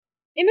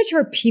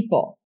immature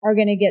people are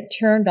going to get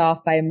turned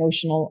off by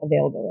emotional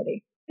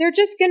availability. They're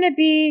just going to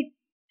be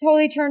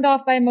totally turned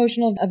off by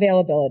emotional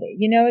availability.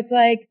 It's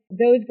like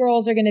those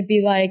girls are going to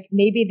be like,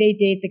 maybe they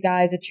date the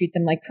guys that treat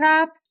them like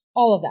crap,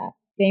 all of that.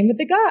 Same with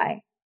the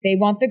guy. They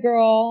want the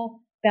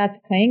girl that's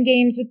playing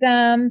games with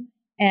them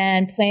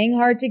and playing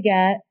hard to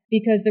get,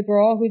 because the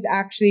girl who's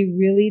actually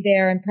really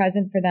there and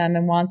present for them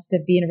and wants to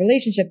be in a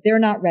relationship, they're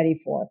not ready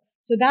for.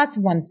 So that's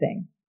one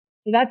thing.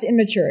 So that's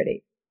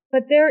immaturity.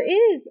 But there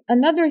is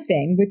another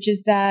thing, which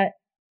is that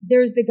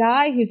there's the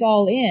guy who's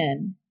all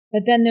in,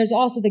 but then there's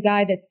also the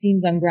guy that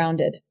seems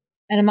ungrounded.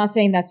 And I'm not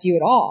saying that's you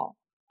at all.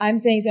 I'm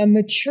saying a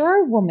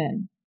mature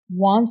woman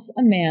wants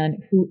a man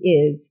who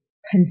is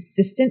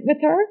consistent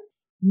with her,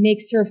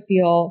 makes her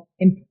feel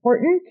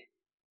important,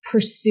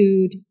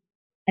 pursued,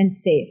 and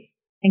safe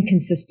and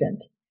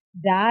consistent.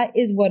 That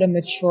is what a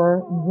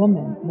mature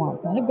woman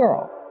wants, not a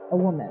girl, a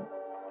woman.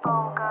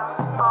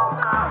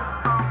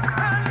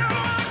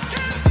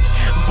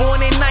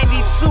 Born in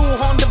 92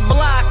 on the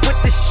block with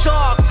the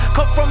Sharks.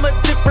 Come from a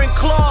different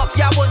cloth,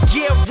 y'all would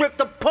get ripped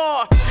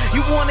apart.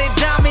 You want it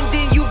diamond,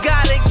 then you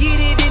gotta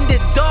get it in the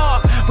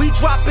dark. We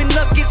dropping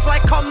nuggets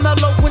like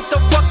Carmelo went to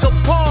Rucker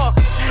Park.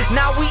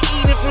 Now we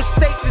eating from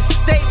state to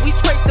state, we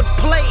scrape the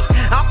plate.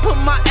 I put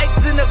my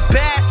eggs in a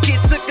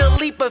basket, took a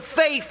leap of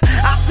faith.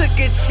 I took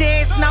a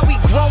chance, now we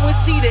grow and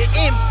see the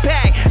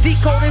impact.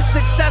 Decoding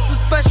success with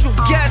special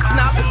guests,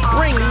 now let's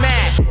bring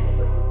Matt.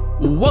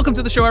 Welcome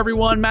to the show,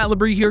 everyone. Matt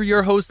Labrie here,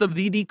 your host of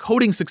the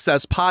Decoding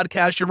Success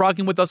podcast. You're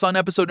rocking with us on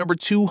episode number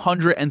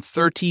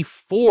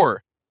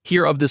 234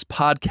 here of this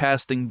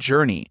podcasting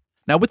journey.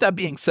 Now, with that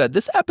being said,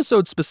 this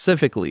episode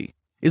specifically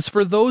is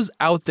for those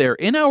out there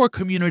in our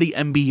community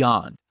and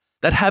beyond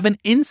that have an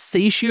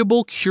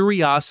insatiable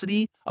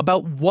curiosity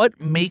about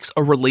what makes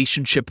a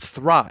relationship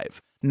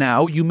thrive.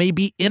 Now, you may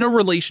be in a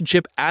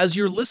relationship as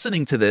you're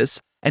listening to this,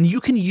 and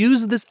you can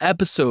use this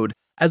episode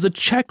as a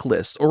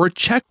checklist or a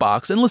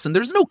checkbox. And listen,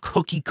 there's no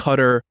cookie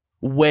cutter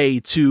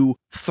way to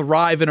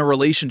thrive in a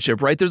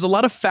relationship, right? There's a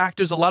lot of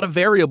factors, a lot of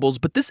variables,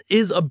 but this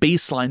is a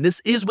baseline. This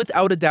is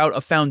without a doubt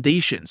a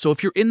foundation. So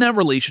if you're in that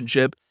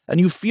relationship and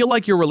you feel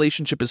like your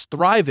relationship is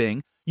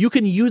thriving, you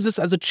can use this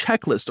as a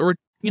checklist or,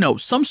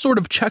 some sort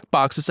of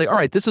checkbox to say, all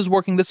right, this is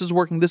working, this is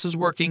working, this is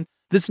working,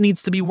 this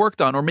needs to be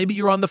worked on. Or maybe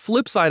you're on the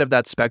flip side of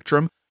that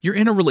spectrum. You're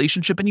in a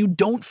relationship and you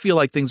don't feel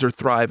like things are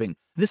thriving.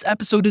 This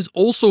episode is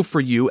also for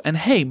you. And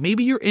hey,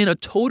 maybe you're in a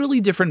totally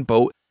different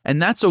boat,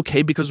 and that's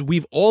okay because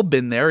we've all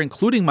been there,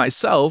 including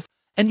myself.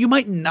 And you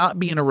might not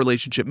be in a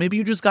relationship. Maybe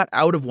you just got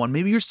out of one.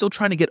 Maybe you're still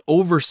trying to get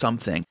over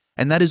something.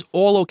 And that is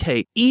all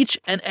okay. Each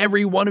and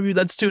every one of you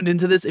that's tuned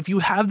into this, if you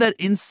have that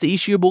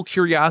insatiable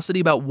curiosity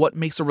about what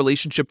makes a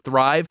relationship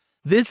thrive,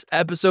 this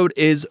episode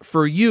is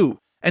for you.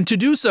 And to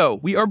do so,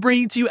 we are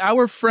bringing to you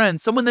our friend,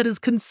 someone that is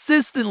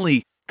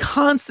constantly,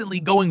 constantly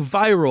going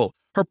viral.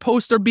 Her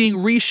posts are being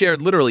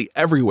reshared literally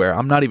everywhere.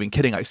 I'm not even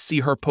kidding. I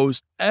see her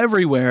post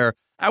everywhere.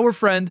 Our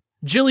friend,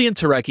 Jillian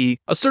Turecki,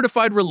 a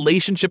certified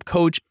relationship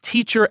coach,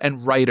 teacher,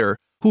 and writer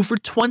who for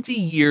 20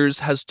 years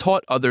has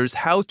taught others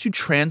how to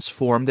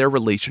transform their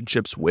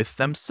relationships with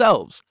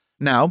themselves.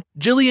 Now,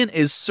 Jillian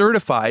is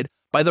certified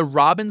by the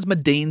Robbins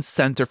Medane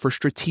Center for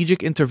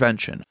Strategic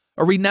Intervention,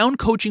 a renowned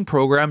coaching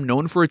program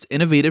known for its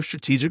innovative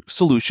strategic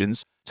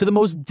solutions to the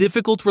most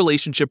difficult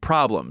relationship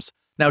problems.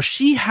 Now,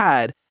 she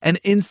had an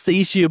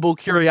insatiable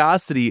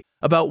curiosity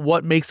about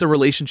what makes a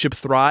relationship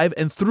thrive,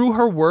 and through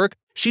her work,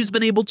 she's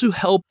been able to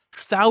help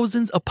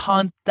thousands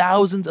upon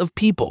thousands of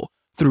people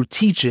through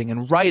teaching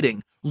and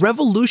writing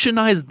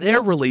revolutionize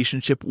their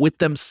relationship with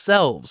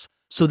themselves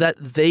so that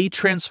they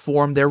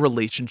transform their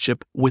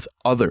relationship with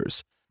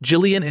others.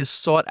 Jillian is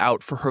sought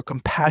out for her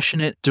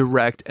compassionate,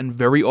 direct, and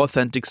very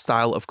authentic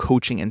style of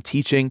coaching and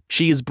teaching.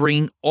 She is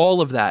bringing all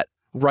of that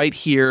right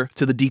here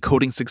to the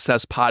Decoding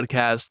Success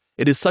podcast.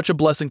 It is such a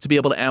blessing to be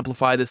able to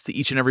amplify this to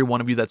each and every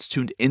one of you that's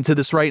tuned into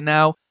this right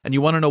now. And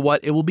you want to know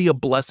what? It will be a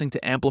blessing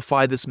to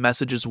amplify this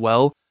message as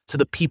well to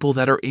the people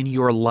that are in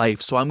your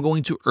life. So I'm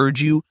going to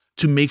urge you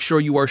to make sure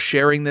you are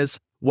sharing this.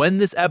 When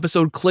this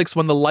episode clicks,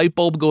 when the light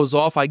bulb goes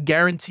off, I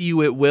guarantee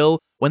you it will.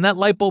 When that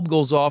light bulb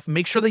goes off,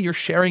 make sure that you're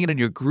sharing it in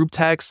your group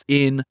text,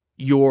 in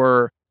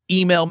your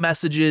email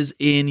messages,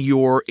 in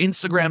your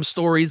Instagram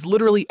stories,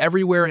 literally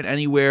everywhere and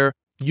anywhere.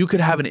 You could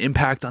have an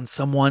impact on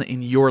someone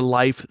in your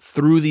life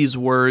through these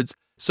words.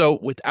 So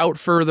without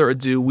further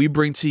ado, we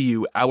bring to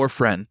you our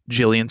friend,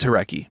 Jillian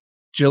Turecki.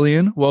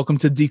 Jillian, welcome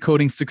to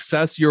Decoding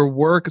Success. Your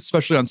work,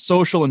 especially on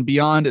social and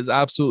beyond, is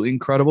absolutely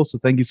incredible. So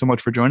thank you so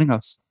much for joining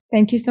us.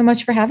 Thank you so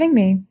much for having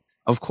me.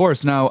 Of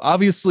course. Now,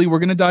 obviously, we're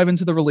going to dive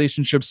into the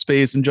relationship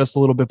space in just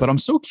a little bit, but I'm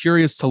so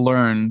curious to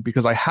learn,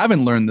 because I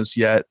haven't learned this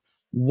yet,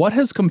 what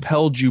has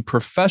compelled you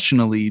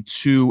professionally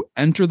to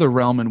enter the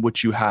realm in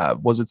which you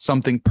have? Was it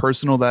something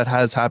personal that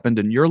has happened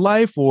in your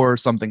life or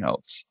something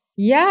else?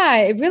 Yeah,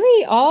 it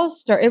really all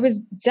started. It was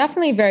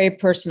definitely very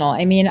personal.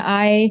 I mean,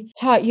 I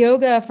taught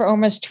yoga for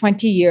almost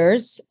 20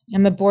 years.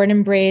 I'm a born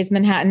and raised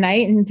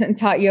Manhattanite and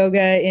taught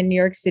yoga in New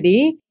York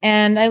City.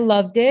 And I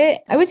loved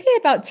it. I would say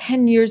about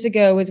 10 years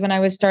ago was when I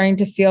was starting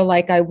to feel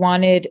like I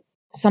wanted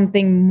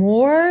something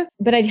more,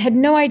 but I had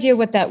no idea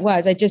what that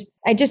was. I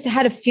just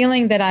had a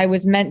feeling that I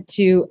was meant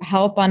to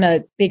help on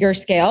a bigger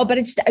scale, but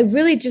I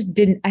really just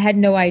didn't, I had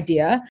no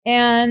idea.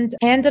 And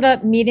I ended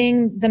up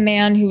meeting the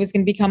man who was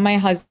going to become my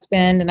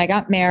husband, and I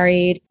got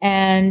married,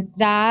 and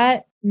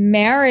that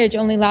marriage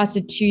only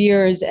lasted 2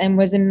 years and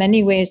was in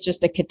many ways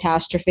just a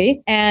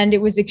catastrophe. And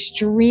it was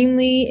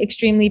extremely,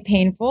 extremely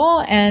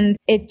painful. And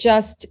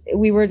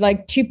we were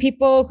like two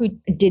people who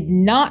did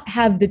not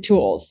have the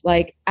tools,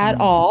 like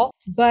at all.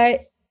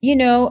 But,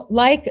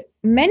 like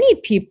many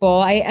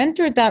people, I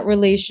entered that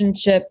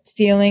relationship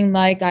feeling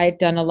like I had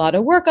done a lot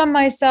of work on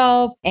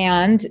myself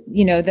and,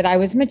 that I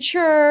was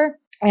mature.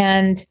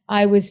 And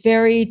I was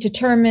very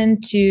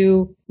determined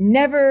to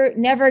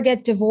never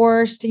get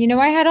divorced.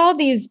 I had all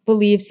these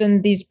beliefs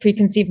and these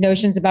preconceived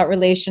notions about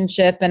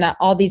relationship and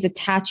all these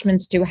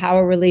attachments to how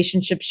a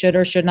relationship should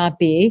or should not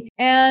be.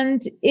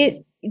 And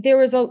there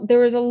was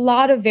a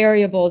lot of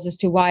variables as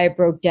to why I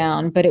broke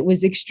down, but it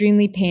was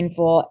extremely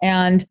painful.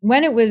 And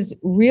when it was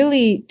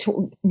really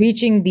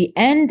reaching the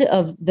end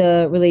of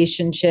the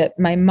relationship,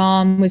 my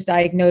mom was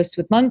diagnosed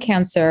with lung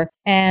cancer.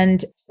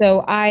 And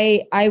so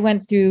I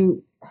went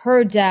through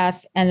her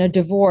death and a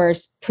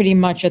divorce pretty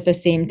much at the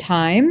same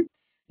time,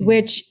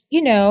 which,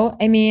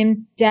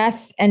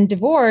 death and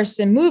divorce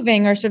and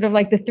moving are sort of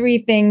like the three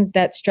things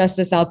that stress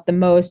us out the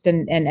most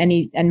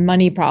and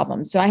money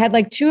problems. So I had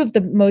like two of the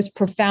most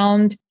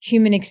profound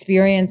human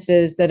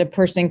experiences that a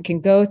person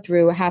can go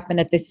through happen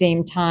at the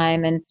same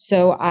time. And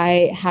so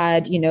I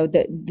had,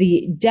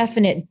 the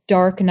definite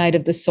dark night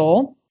of the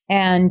soul,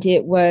 and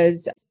it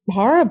was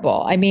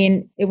horrible.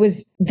 It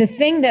was the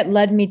thing that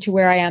led me to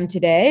where I am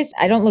today. So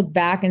I don't look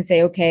back and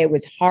say, okay, it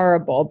was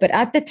horrible, but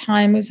at the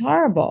time it was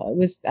horrible.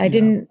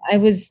 I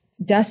was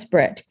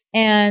desperate.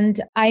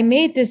 And I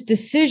made this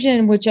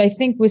decision, which I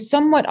think was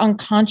somewhat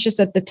unconscious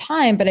at the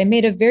time, but I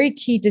made a very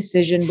key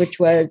decision, which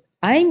was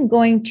I'm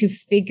going to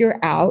figure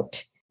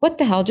out what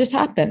the hell just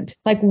happened.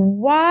 Like,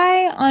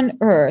 why on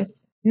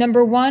earth,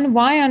 number one,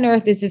 why on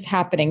earth is this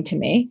happening to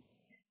me?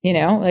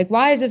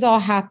 Why is this all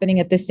happening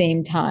at the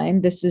same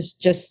time?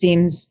 Just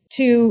seems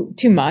too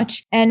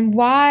much. And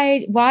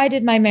why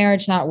did my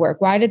marriage not work?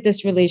 Why did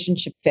this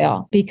relationship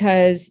fail?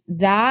 Because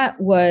that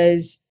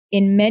was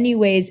in many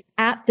ways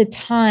at the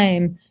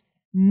time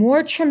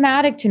more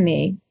traumatic to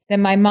me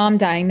than my mom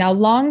dying. Now,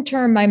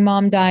 long-term, my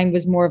mom dying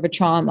was more of a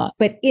trauma.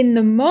 But in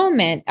the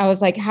moment, I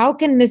was like, how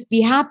can this be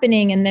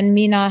happening? And then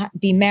me not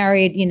be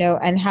married,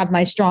 and have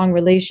my strong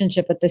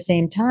relationship at the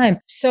same time.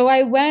 So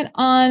I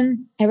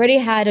already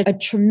had a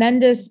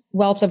tremendous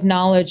wealth of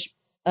knowledge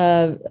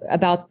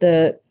about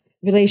the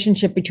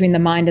relationship between the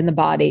mind and the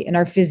body and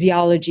our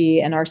physiology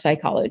and our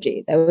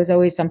psychology. That was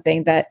always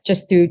something that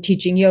just through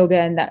teaching yoga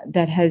and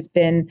that has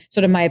been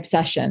sort of my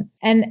obsession.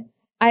 And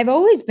I've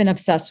always been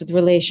obsessed with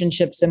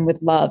relationships and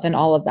with love and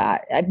all of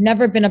that. I've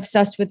never been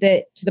obsessed with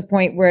it to the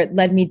point where it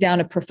led me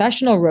down a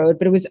professional road,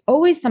 but it was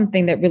always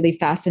something that really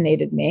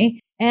fascinated me.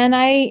 And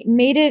I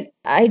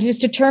was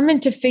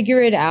determined to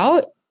figure it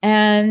out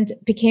and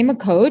became a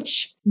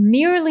coach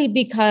merely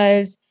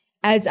because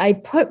as I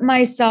put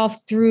myself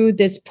through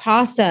this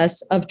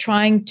process of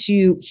trying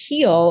to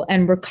heal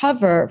and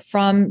recover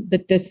from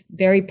this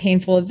very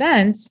painful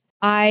events,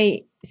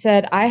 I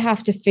said, I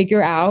have to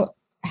figure out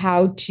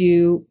how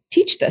to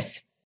teach this.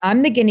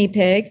 I'm the guinea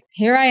pig.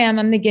 Here I am.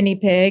 I'm the guinea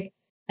pig.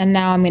 And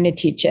now I'm going to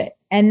teach it.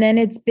 And then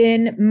it's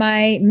been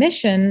my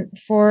mission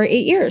for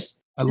 8 years.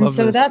 I love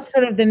so this. That's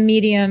sort of the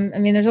medium.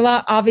 There's a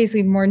lot,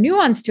 obviously more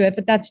nuance to it,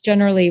 but that's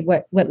generally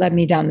what led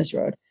me down this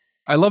road.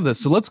 I love this.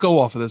 So let's go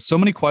off of this. So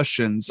many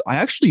questions. I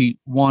actually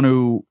want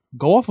to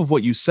go off of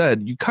what you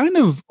said. You kind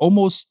of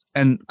almost,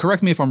 and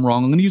correct me if I'm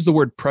wrong, I'm going to use the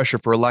word pressure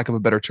for a lack of a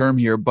better term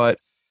here, but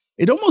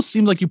it almost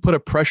seemed like you put a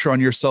pressure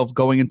on yourself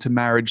going into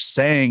marriage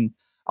saying,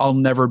 I'll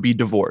never be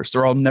divorced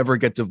or I'll never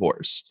get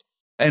divorced.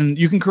 And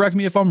you can correct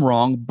me if I'm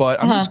wrong,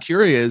 but I'm just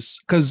curious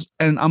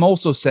and I'm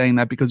also saying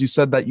that because you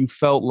said that you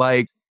felt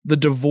like the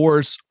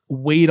divorce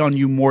weighed on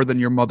you more than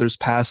your mother's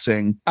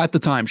passing at the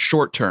time,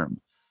 short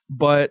term.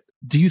 But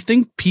do you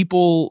think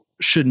people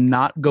should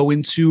not go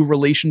into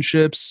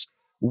relationships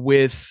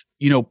with,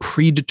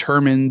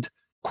 predetermined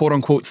quote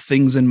unquote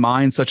things in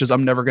mind, such as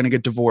I'm never going to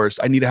get divorced.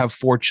 I need to have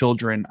 4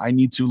 children. I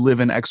need to live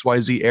in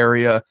XYZ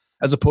area,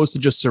 as opposed to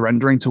just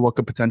surrendering to what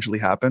could potentially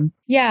happen?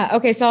 Yeah.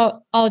 Okay. So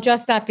I'll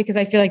address that because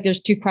I feel like there's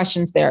 2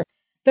 questions there.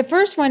 The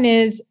first one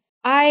is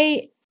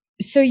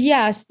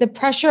yes, the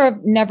pressure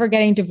of never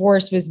getting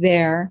divorced was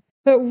there,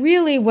 but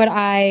really what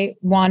I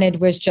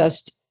wanted was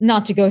just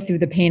not to go through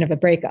the pain of a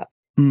breakup.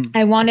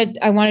 I wanted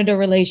a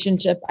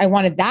relationship. I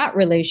wanted that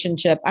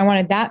relationship. I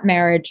wanted that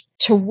marriage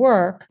to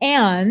work.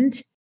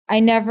 And I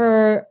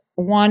never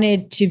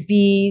wanted to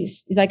be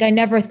like, I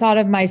never thought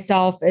of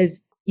myself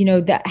as,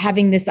 that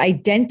having this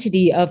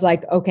identity of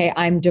like, okay,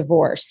 I'm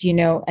divorced,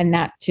 and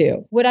that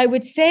too. What I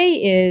would say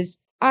is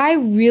I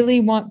really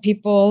want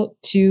people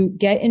to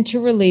get into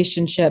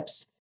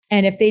relationships.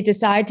 And if they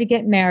decide to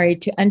get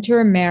married, to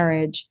enter a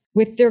marriage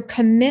with their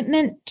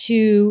commitment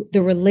to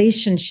the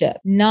relationship,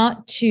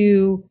 not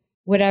to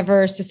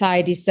whatever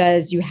society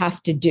says you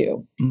have to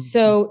do. Mm.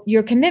 So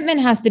your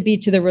commitment has to be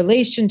to the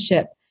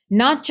relationship,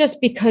 not just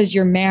because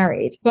you're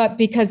married, but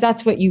because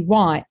that's what you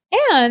want.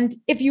 And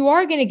if you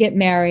are going to get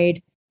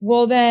married,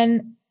 well,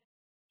 then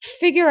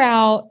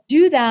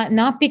do that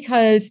not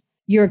because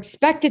you're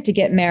expected to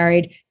get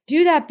married.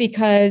 Do that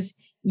because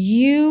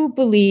you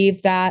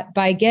believe that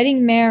by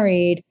getting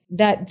married,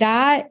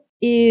 that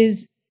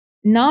is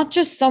not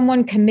just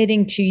someone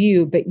committing to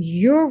you, but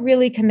you're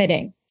really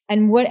committing.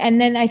 And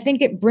then I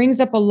think it brings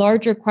up a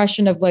larger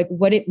question of like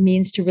what it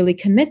means to really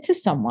commit to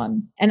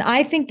someone. And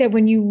I think that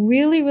when you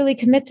really, really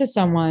commit to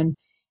someone,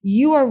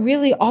 you are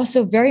really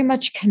also very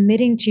much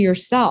committing to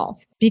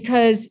yourself,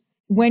 because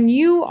when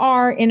you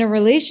are in a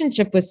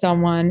relationship with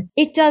someone,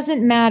 it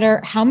doesn't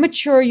matter how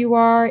mature you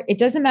are. It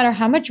doesn't matter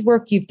how much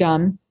work you've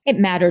done. It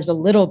matters a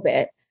little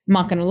bit. I'm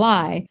not going to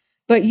lie,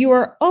 but you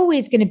are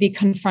always going to be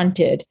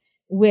confronted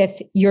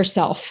with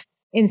yourself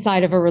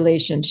inside of a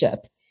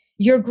relationship.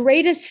 Your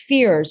greatest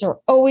fears are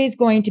always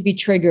going to be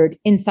triggered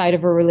inside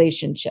of a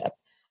relationship.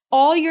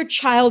 All your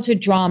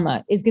childhood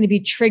drama is going to be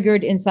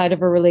triggered inside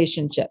of a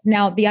relationship.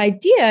 Now, the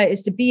idea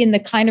is to be in the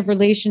kind of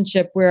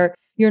relationship where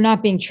you're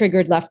not being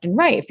triggered left and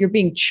right. If you're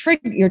being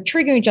triggered, you're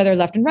triggering each other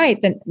left and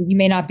right, then you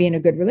may not be in a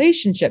good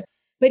relationship.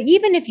 But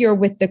even if you're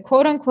with the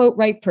quote unquote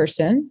right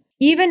person,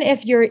 even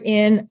if you're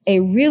in a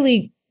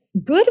really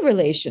good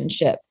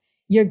relationship,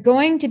 you're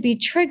going to be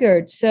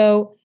triggered.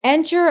 So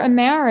enter a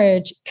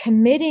marriage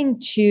committing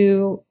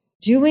to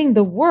doing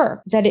the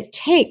work that it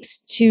takes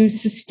to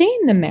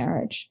sustain the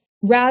marriage,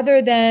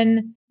 rather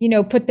than,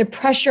 put the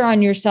pressure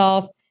on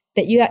yourself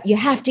that you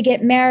have to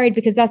get married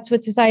because that's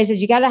what society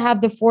says. You got to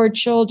have the 4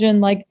 children.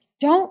 Like,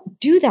 don't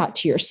do that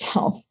to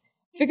yourself.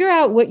 Figure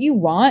out what you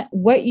want,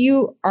 what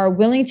you are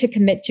willing to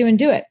commit to, and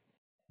do it.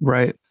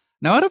 Right.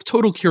 Now, out of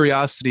total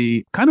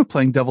curiosity, kind of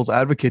playing devil's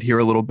advocate here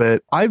a little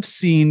bit, I've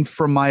seen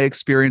from my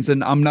experience,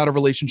 and I'm not a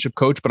relationship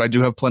coach, but I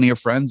do have plenty of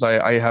friends.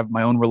 I have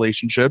my own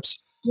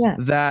relationships,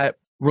 that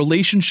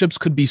relationships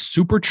could be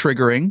super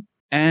triggering,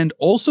 and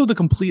also the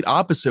complete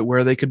opposite,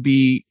 where they could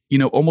be,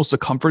 almost a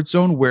comfort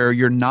zone where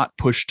you're not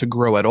pushed to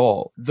grow at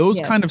all.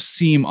 Those kind of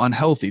seem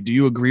unhealthy. Do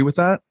you agree with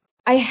that?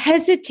 I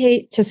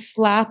hesitate to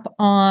slap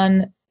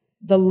on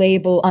the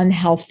label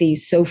unhealthy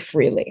so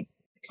freely.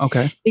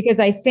 Okay. Because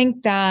I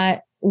think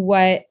that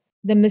what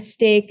the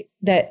mistake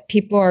that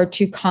people are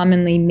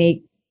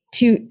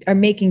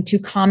making too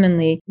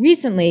commonly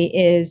recently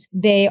is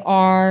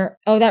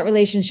that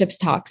relationship's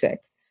toxic,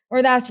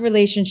 or that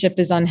relationship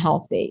is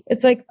unhealthy.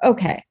 It's like,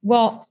 okay,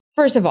 well,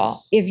 first of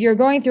all, if you're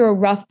going through a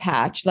rough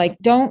patch, like,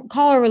 don't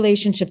call a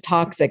relationship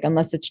toxic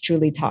unless it's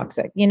truly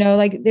toxic.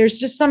 There's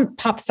just some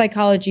pop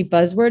psychology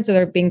buzzwords that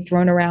are being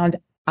thrown around,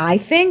 I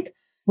think,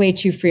 way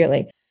too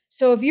freely.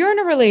 So if you're in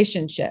a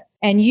relationship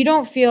and you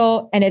don't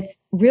feel, and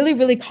it's really,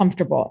 really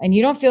comfortable, and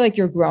you don't feel like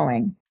you're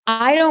growing,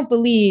 I don't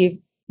believe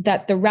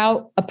that the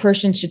route a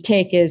person should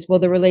take is, well,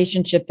 the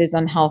relationship is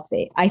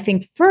unhealthy. I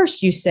think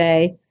first you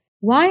say,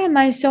 why am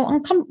I so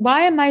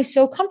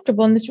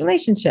comfortable in this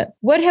relationship?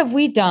 What have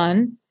we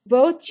done?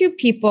 Both two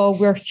people,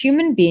 we're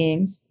human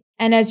beings.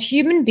 And as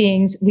human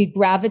beings, we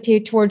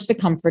gravitate towards the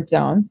comfort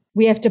zone.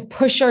 We have to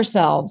push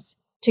ourselves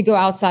to go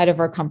outside of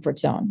our comfort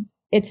zone.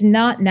 It's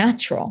not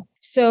natural.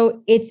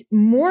 So it's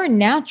more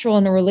natural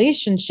in a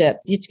relationship.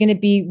 It's going to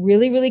be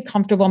really, really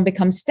comfortable and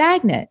become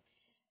stagnant.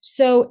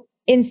 So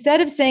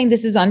instead of saying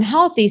this is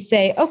unhealthy,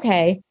 say,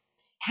 okay,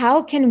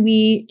 how can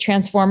we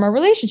transform our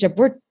relationship?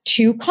 We're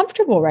too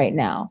comfortable right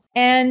now.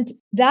 And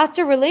that's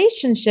a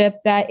relationship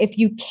that if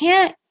you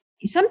can't,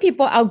 some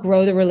people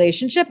outgrow the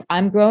relationship.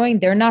 I'm growing,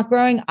 they're not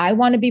growing. I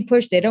want to be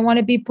pushed, they don't want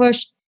to be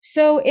pushed.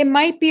 So it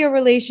might be a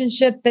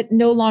relationship that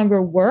no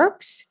longer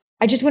works.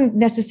 I just wouldn't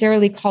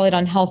necessarily call it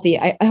unhealthy.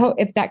 I hope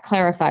if that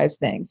clarifies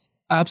things.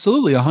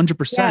 Absolutely,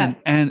 100%. Yeah.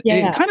 And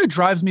it kind of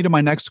drives me to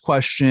my next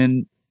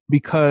question,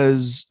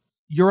 because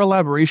your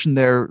elaboration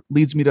there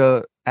leads me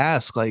to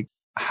ask, like,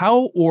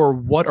 how or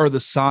what are the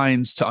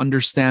signs to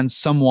understand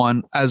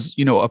someone as,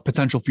 a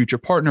potential future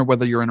partner,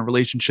 whether you're in a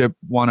relationship,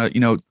 want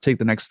to, take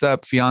the next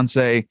step,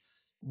 fiance,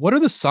 what are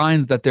the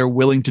signs that they're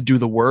willing to do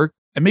the work?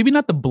 And maybe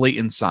not the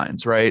blatant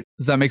signs, right?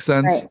 Does that make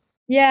sense? Right.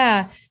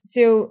 Yeah.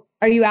 So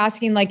are you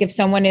asking, like, if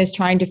someone is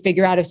trying to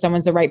figure out if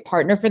someone's the right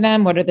partner for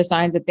them, what are the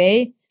signs that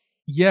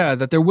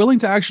that they're willing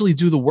to actually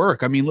do the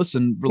work? I mean,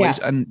 listen,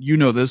 and you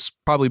know this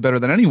probably better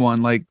than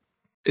anyone, like,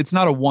 it's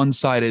not a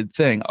one-sided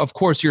thing. Of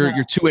course, you're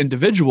two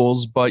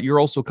individuals, but you're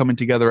also coming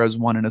together as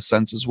one in a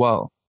sense as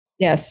well.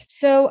 Yes.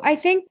 So I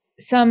think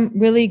some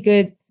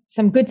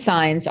good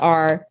signs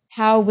are,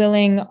 how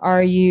willing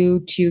are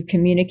you to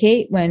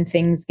communicate when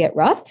things get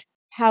rough?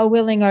 How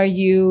willing are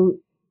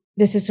you,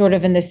 this is sort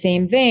of in the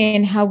same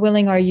vein, how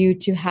willing are you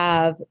to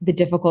have the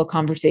difficult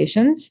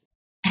conversations?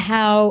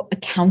 How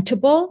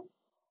accountable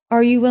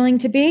are you willing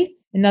to be?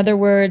 In other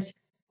words,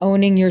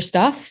 owning your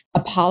stuff,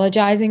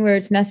 apologizing where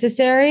it's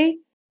necessary,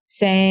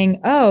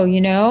 saying, oh,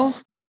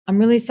 I'm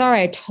really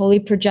sorry. I totally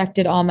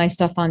projected all my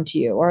stuff onto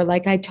you. Or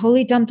like, I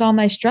totally dumped all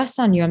my stress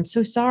on you. I'm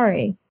so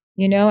sorry.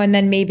 And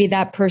then maybe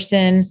that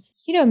person,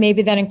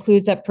 maybe that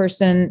includes that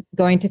person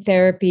going to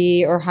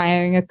therapy or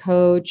hiring a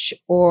coach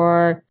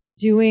or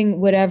doing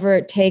whatever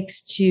it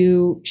takes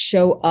to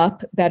show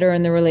up better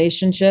in the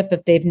relationship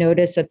if they've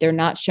noticed that they're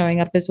not showing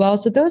up as well.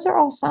 So those are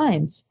all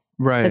signs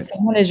that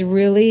someone is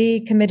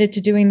really committed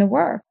to doing the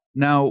work.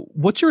 Now,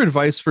 what's your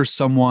advice for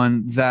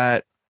someone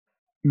that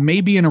may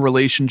be in a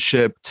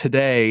relationship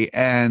today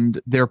and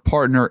their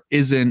partner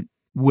isn't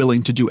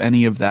willing to do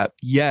any of that,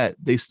 yet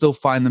they still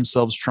find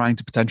themselves trying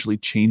to potentially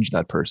change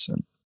that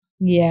person?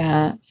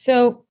 Yeah.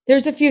 So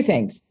there's a few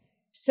things.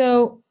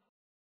 So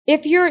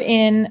if you're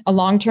in a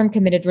long-term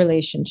committed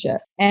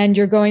relationship and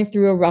you're going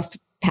through a rough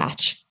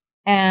patch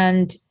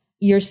and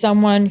you're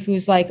someone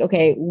who's like,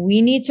 okay,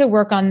 we need to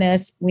work on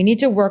this. We need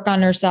to work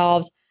on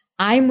ourselves.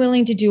 I'm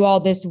willing to do all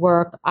this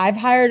work. I've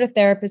hired a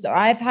therapist or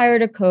I've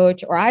hired a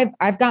coach or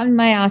I've gotten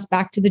my ass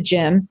back to the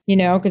gym,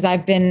 because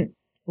I've been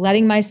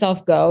letting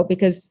myself go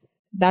because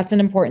that's an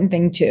important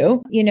thing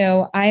too.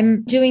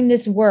 I'm doing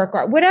this work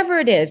or whatever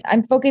it is.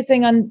 I'm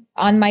focusing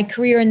on my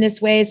career in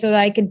this way so that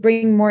I can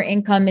bring more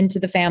income into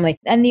the family.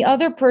 And the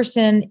other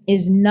person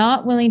is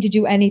not willing to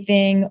do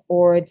anything,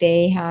 or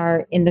they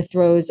are in the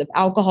throes of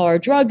alcohol or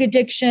drug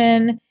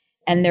addiction,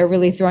 and they're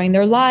really throwing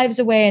their lives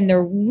away. And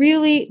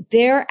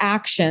their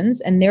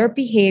actions and their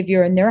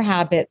behavior and their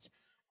habits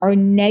are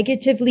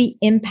negatively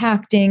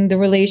impacting the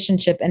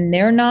relationship, and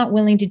they're not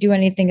willing to do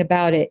anything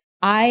about it.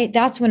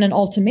 That's when an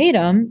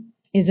ultimatum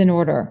is in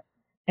order.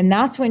 And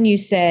that's when you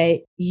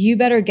say, you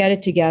better get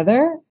it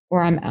together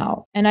or I'm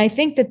out. And I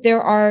think that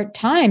there are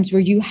times where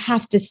you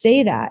have to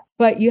say that,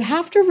 but you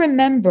have to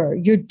remember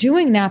you're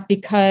doing that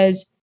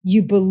because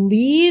you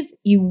believe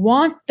you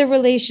want the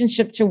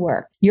relationship to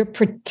work.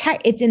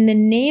 It's in the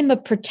name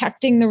of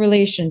protecting the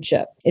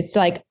relationship. It's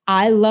like,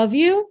 I love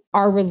you.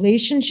 Our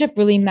relationship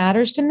really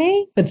matters to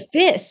me, but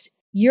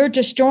you're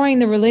destroying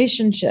the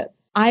relationship.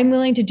 I'm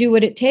willing to do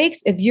what it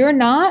takes. If you're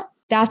not,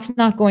 that's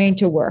not going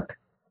to work.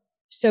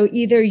 So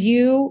either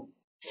you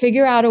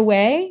figure out a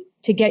way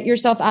to get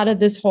yourself out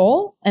of this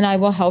hole and I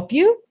will help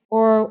you,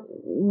 or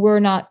we're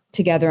not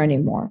together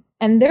anymore.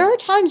 And there are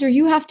times where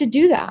you have to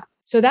do that.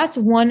 So that's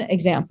one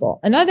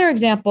example. Another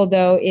example,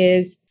 though,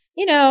 is,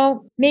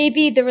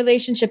 maybe the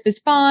relationship is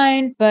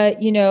fine, but,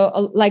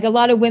 like a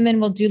lot of women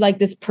will do like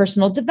this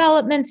personal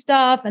development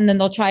stuff. And then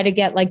they'll try to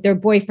get like their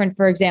boyfriend,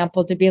 for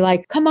example, to be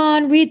like, come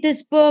on, read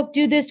this book,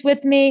 do this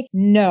with me.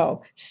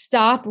 No,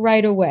 stop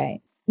right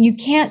away. You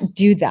can't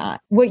do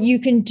that. What you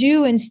can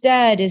do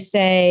instead is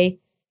say,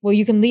 well,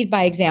 you can lead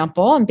by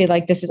example and be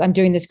like, I'm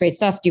doing this great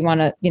stuff. Do you want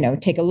to,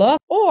 take a look?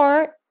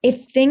 Or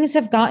if things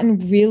have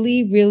gotten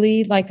really,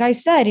 really, like I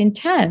said,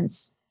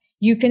 intense,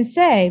 you can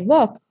say,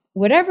 look,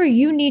 whatever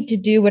you need to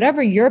do,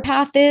 whatever your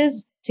path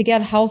is to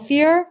get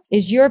healthier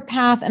is your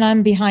path and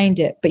I'm behind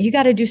it, but you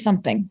got to do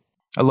something.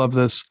 I love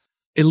this.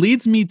 It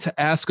leads me to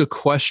ask a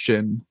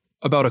question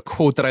about a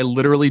quote that I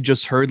literally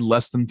just heard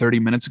less than 30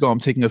 minutes ago. I'm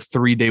taking a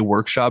 3-day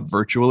workshop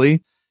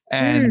virtually.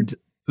 And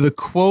the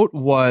quote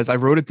was, I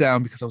wrote it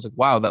down because I was like,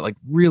 wow, that like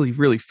really,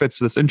 really fits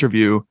this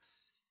interview.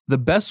 The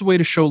best way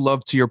to show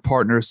love to your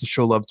partner is to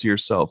show love to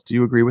yourself. Do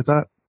you agree with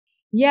that?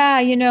 Yeah.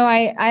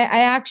 I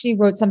actually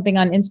wrote something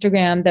on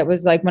Instagram that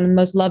was like, one of the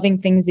most loving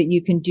things that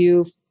you can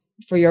do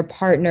for your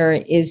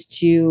partner is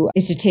to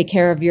take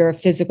care of your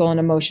physical and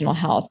emotional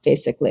health,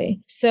 basically.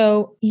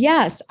 So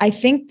yes, I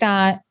think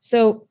that,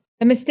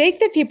 the mistake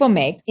that people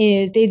make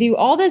is they do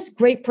all this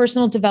great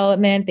personal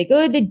development. They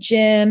go to the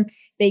gym,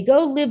 they go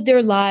live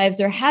their lives,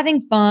 they're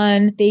having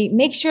fun. They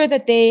make sure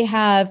that they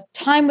have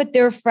time with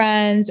their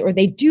friends, or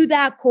they do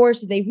that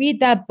course, or they read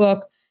that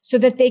book so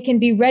that they can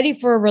be ready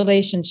for a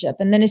relationship.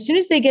 And then as soon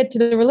as they get to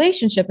the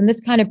relationship, and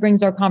this kind of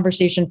brings our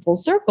conversation full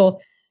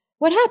circle,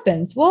 what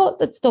happens? Well,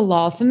 that's the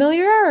law of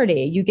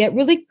familiarity. You get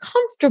really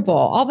comfortable.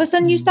 All of a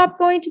sudden you stop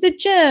going to the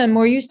gym,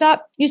 or you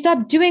stop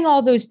doing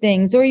all those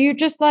things, or you're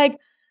just like,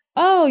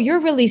 oh, you're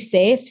really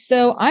safe.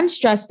 So I'm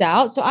stressed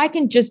out. So I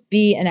can just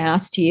be an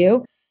ass to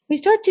you. We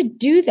start to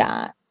do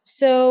that.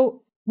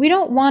 So we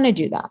don't want to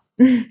do that.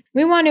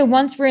 We want to,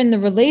 once we're in the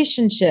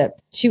relationship,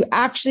 to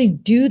actually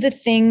do the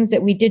things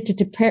that we did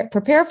to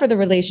prepare for the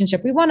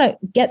relationship. We want to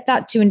get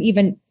that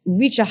to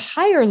reach a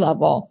higher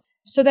level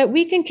so that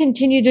we can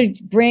continue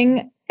to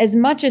bring as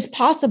much as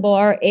possible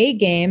our A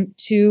game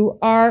to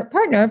our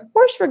partner. Of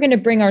course, we're going to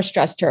bring our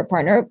stress to our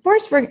partner. Of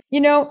course,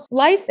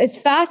 life, as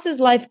fast as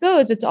life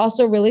goes, it's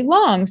also really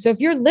long. So if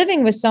you're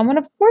living with someone,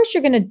 of course,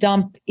 you're going to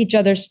dump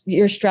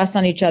your stress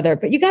on each other,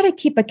 but you got to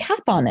keep a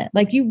cap on it.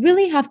 Like, you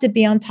really have to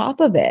be on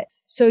top of it.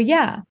 So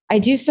yeah, I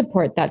do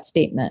support that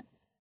statement.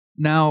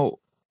 Now,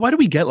 why do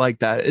we get like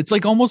that? It's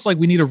like almost like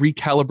we need to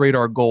recalibrate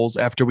our goals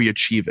after we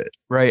achieve it,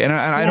 right? And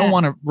I don't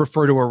want to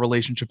refer to a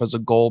relationship as a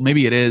goal.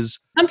 Maybe it is.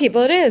 Some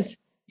people it is.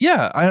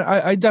 Yeah,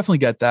 I definitely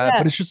get that. Yeah.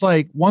 But it's just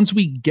like, once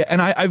we get,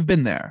 and I've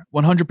been there,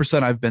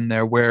 100% I've been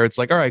there, where it's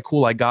like, all right,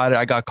 cool, I got it.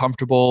 I got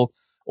comfortable.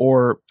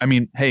 Or, I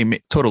mean,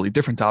 hey, totally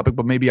different topic,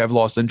 but maybe I've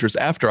lost interest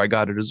after I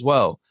got it as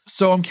well.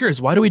 So I'm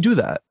curious, why do we do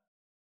that?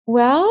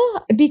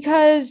 Well,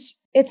 because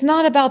it's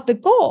not about the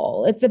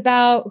goal. It's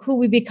about who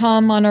we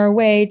become on our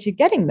way to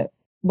getting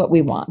what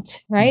we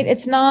want, right?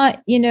 It's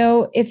not,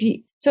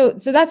 so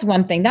that's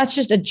one thing. That's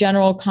just a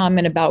general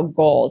comment about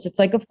goals. It's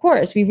like, of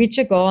course, we reach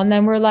a goal and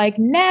then we're like,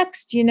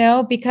 next,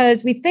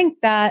 because we think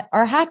that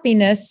our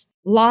happiness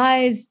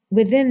lies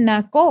within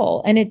that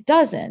goal. And it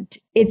doesn't.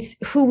 It's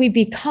who we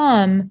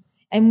become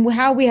and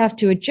how we have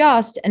to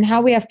adjust and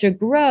how we have to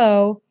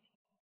grow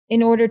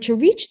in order to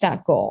reach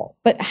that goal.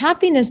 But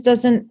happiness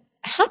doesn't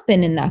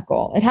happen in that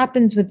goal. It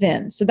happens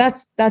within. So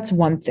that's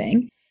one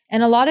thing.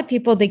 And a lot of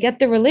people, they get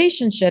the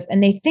relationship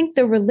and they think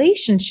the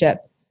relationship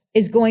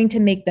is going to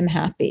make them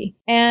happy.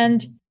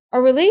 And a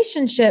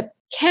relationship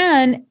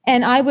can,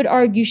 and I would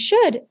argue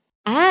should,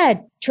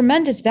 add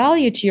tremendous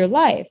value to your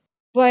life.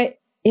 But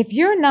if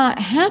you're not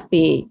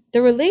happy,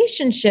 the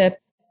relationship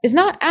is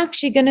not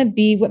actually going to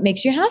be what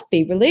makes you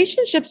happy.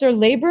 Relationships are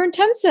labor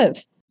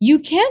intensive. You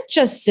can't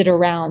just sit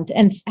around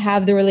and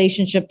have the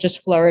relationship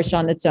just flourish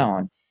on its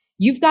own.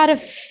 You've got to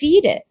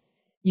feed it.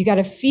 You got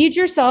to feed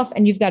yourself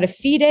and you've got to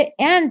feed it.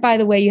 And by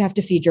the way, you have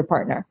to feed your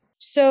partner.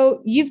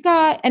 So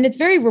and it's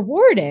very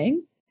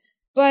rewarding,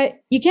 but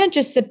you can't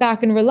just sit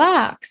back and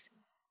relax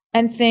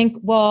and think,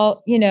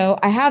 well,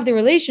 I have the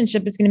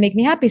relationship, it's going to make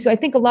me happy. So I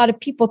think a lot of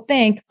people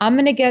think, I'm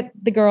going to get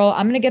the girl,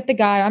 I'm going to get the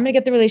guy, I'm going to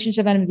get the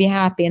relationship, and I'm going to be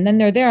happy. And then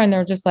they're there and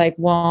they're just like,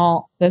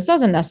 well, this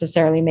doesn't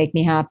necessarily make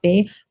me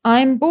happy.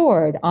 I'm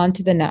bored. On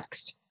to the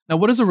next. Now,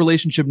 what does a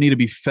relationship need to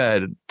be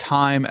fed?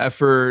 Time,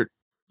 effort,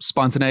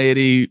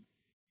 spontaneity?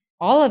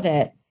 All of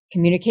it.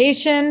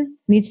 Communication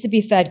needs to be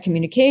fed.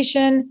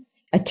 Communication,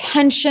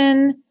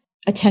 attention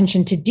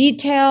to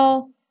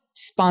detail,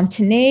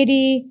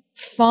 spontaneity,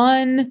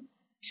 fun,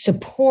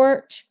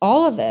 support,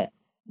 all of it.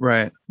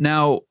 Right.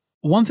 Now,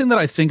 one thing that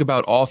I think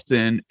about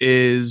often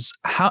is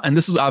how, and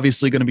this is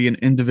obviously going to be an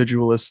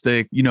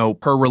individualistic,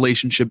 per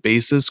relationship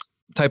basis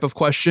type of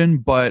question,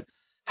 but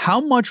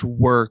how much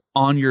work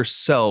on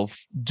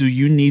yourself do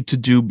you need to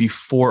do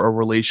before a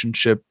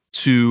relationship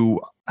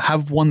to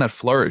have one that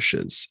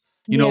flourishes?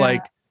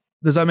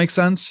 Does that make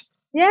sense?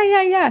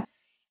 Yeah.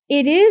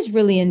 It is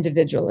really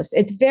individualist.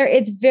 It's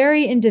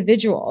very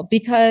individual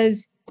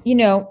because,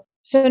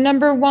 so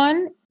number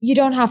one, you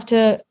don't have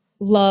to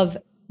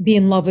be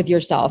in love with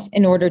yourself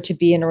in order to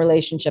be in a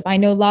relationship. I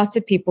know lots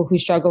of people who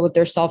struggle with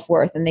their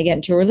self-worth and they get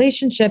into a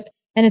relationship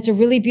and it's a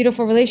really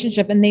beautiful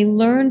relationship and they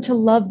learn to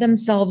love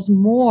themselves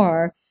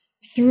more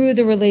through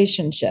the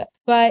relationship.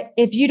 But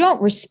if you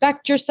don't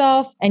respect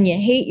yourself and you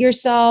hate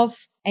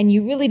yourself and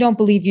you really don't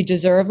believe you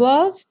deserve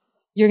love,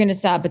 you're going to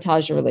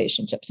sabotage your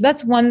relationship. So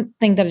that's one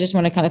thing that I just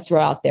want to kind of throw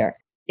out there.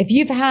 If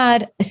you've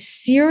had a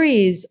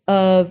series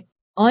of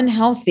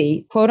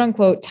unhealthy, quote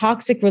unquote,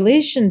 toxic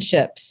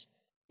relationships,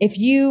 if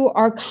you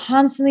are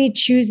constantly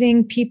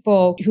choosing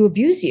people who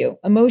abuse you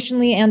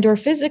emotionally and or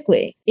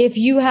physically, if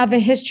you have a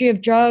history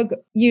of drug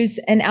use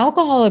and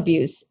alcohol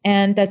abuse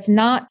and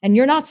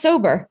you're not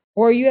sober,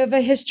 or you have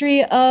a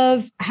history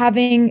of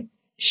having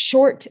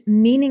short,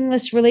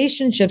 meaningless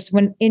relationships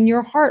when in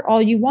your heart,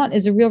 all you want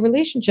is a real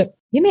relationship,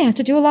 you may have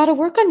to do a lot of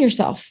work on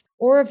yourself.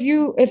 Or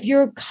if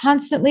you're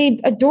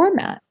constantly a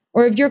doormat,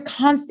 or if you're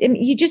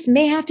you just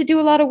may have to do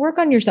a lot of work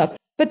on yourself.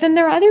 But then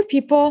there are other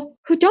people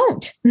who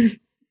don't.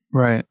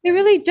 Right. They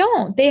really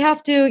don't. They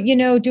have to,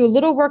 do a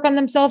little work on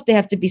themselves. They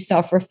have to be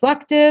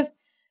self-reflective,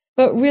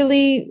 but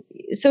really,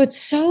 so it's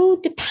so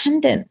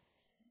dependent.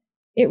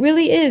 It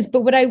really is.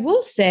 But what I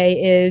will say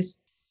is,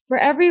 for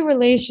every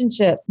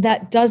relationship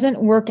that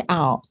doesn't work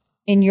out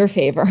in your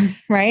favor,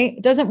 right?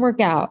 It doesn't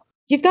work out.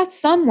 You've got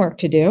some work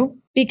to do,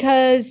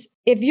 because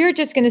if you're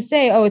just going to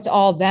say, oh, it's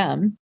all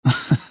them,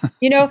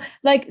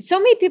 like so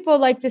many people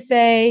like to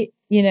say,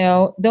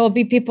 there'll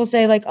be people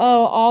say like,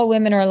 oh, all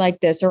women are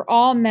like this or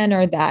all men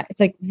are that. It's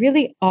like,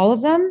 really, all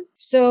of them?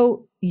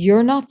 So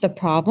you're not the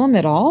problem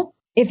at all?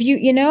 If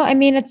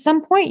at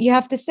some point you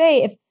have to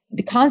say,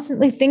 if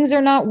constantly things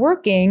are not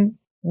working,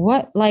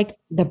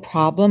 the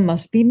problem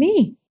must be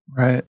me.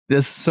 Right.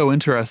 This is so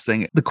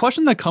interesting. The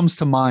question that comes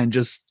to mind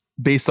just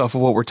based off of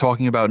what we're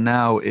talking about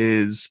now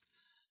is,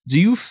 do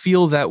you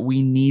feel that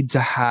we need to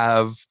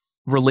have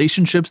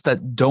relationships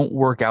that don't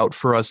work out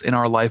for us in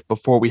our life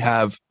before we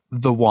have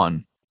the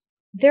one?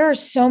 There are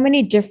so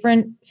many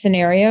different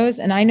scenarios.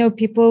 And I know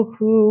people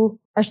who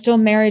are still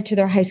married to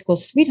their high school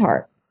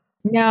sweetheart.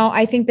 Now,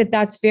 I think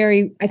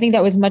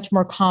that was much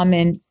more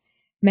common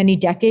many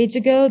decades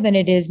ago than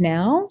it is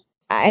now.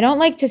 I don't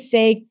like to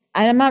say,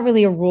 I'm not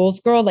really a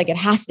rules girl, like it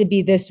has to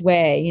be this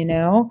way,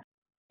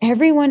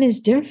 Everyone is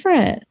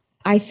different.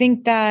 I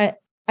think that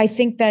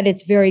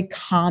it's very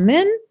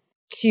common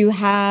to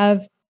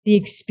have the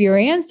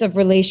experience of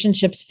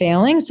relationships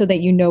failing so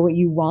that you know what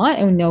you want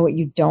and know what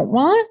you don't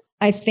want.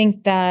 I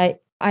think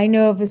that I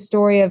know of a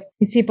story of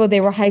these people, they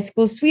were high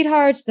school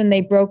sweethearts, then they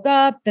broke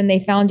up, then they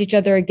found each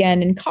other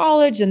again in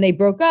college, and they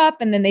broke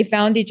up, and then they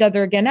found each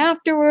other again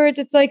afterwards.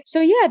 It's like, so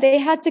yeah, they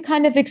had to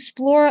kind of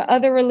explore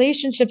other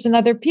relationships and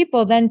other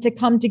people then to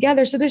come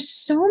together. So there's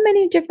so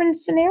many different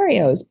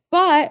scenarios.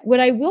 But what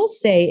I will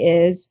say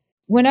is,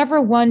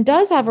 whenever one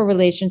does have a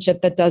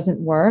relationship that doesn't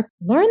work,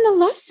 learn the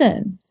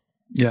lesson.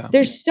 Yeah.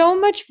 There's so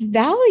much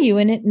value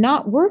in it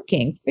not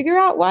working. Figure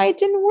out why it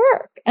didn't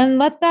work and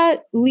let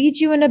that lead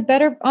you on a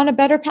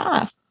better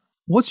path.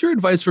 What's your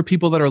advice for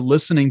people that are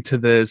listening to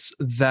this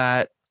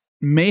that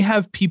may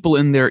have people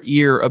in their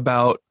ear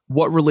about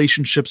what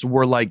relationships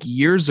were like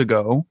years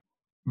ago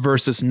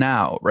versus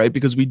now, right?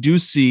 Because we do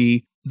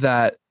see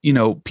that,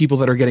 people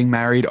that are getting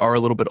married are a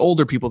little bit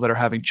older, people that are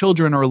having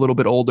children are a little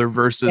bit older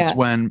versus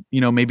when,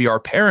 maybe our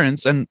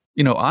parents, and,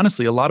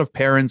 honestly, a lot of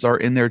parents are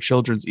in their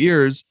children's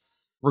ears,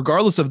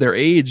 regardless of their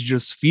age,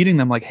 just feeding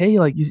them like, hey,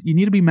 like you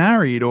need to be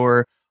married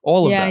or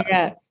all of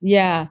that.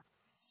 Yeah.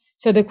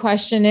 So the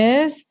question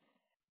is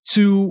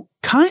and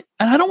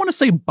I don't want to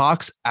say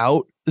box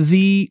out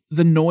the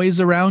noise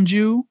around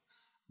you,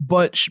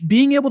 but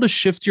being able to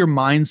shift your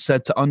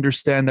mindset to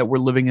understand that we're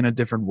living in a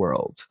different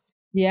world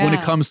when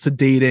it comes to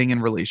dating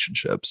and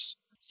relationships.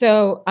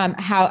 So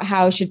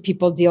how should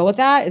people deal with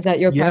that? Is that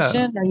your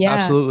question? Yeah,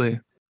 absolutely.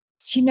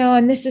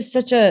 And this is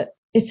such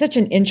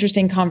an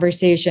interesting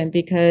conversation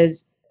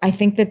because I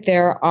think that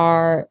there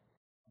are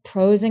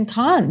pros and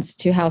cons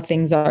to how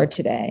things are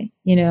today.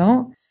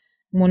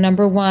 Well,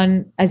 number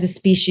one, as a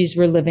species,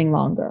 we're living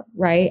longer,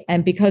 right?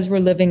 And because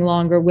we're living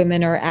longer,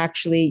 women are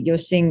actually, you're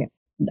seeing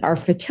our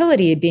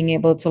fertility being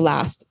able to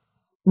last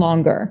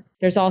longer.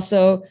 There's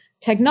also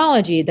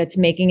technology that's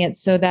making it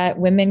so that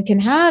women can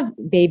have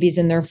babies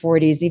in their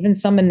 40s, even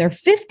some in their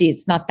 50s.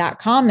 It's not that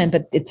common,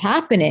 but it's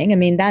happening. I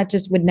mean, that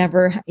just would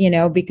never,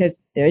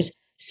 because there's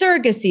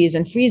surrogacies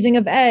and freezing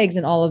of eggs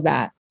and all of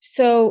that.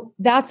 So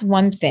that's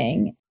one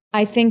thing.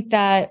 I think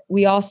that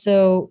we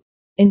also,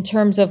 in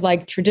terms of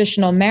like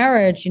traditional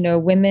marriage,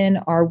 women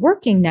are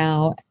working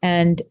now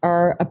and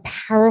are a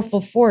powerful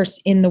force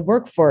in the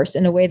workforce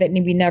in a way that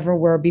we never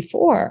were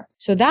before.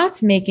 So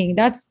that's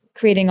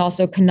creating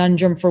also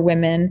conundrum for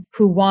women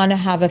who want to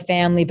have a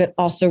family, but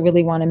also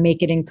really want to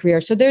make it in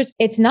career. So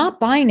it's not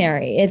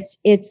binary.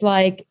 It's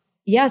like,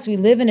 yes, we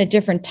live in a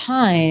different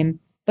time,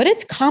 but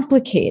it's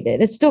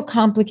complicated. It's still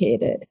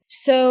complicated.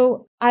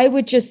 So I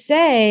would just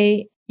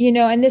say,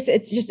 and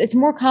it's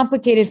more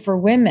complicated for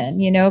women,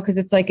 because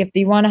it's like, if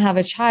you want to have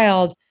a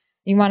child,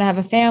 you want to have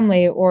a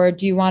family, or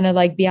do you want to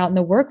like be out in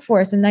the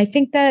workforce? And I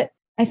think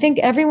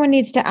everyone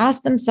needs to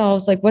ask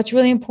themselves, like, what's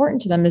really important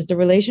to them? Is the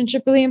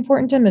relationship really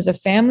important to them? Is a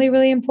family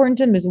really important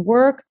to them? Is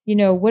work?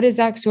 What is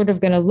that sort of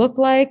going to look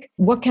like?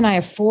 What can I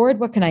afford?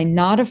 What can I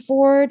not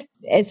afford?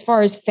 As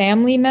far as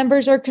family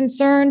members are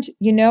concerned,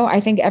 I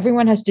think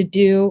everyone has to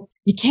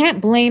you can't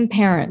blame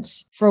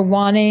parents for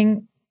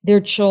wanting their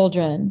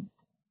children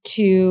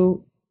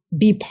to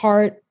be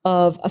part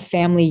of a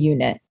family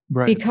unit,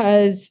 right?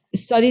 Because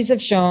studies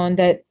have shown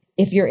that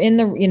if you're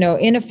in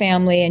a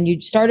family and you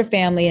start a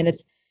family and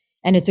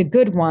it's a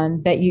good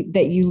one, that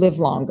you live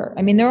longer.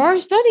 I mean, there are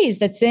studies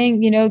that saying,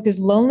 because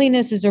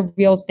loneliness is a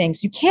real thing. So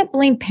you can't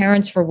blame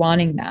parents for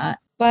wanting that,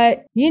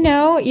 but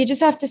you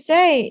just have to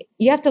say,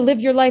 you have to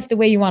live your life the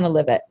way you want to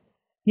live it.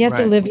 You have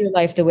to live your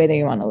life the way that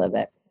you want to live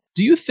it.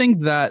 Do you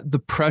think that the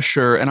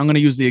pressure, and I'm going to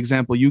use the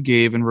example you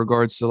gave in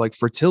regards to like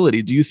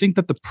fertility, do you think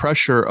that the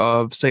pressure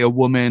of, say, a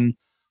woman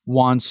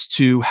wants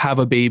to have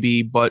a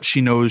baby, but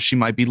she knows she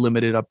might be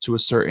limited up to a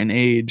certain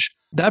age,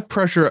 that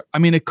pressure, I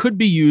mean, it could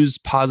be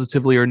used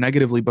positively or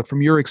negatively, but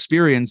from your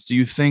experience, do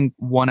you think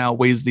one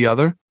outweighs the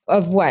other?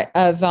 Of what?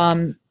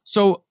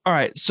 So, all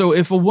right. So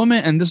if a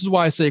woman, and this is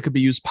why I say it could be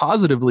used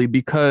positively,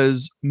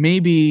 because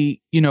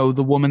maybe,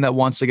 the woman that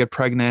wants to get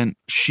pregnant,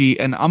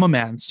 and I'm a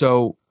man,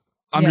 so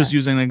I'm just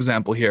using an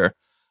example here,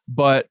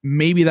 but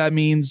maybe that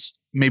means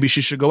maybe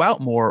she should go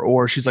out more,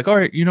 or she's like, all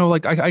right,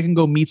 like I can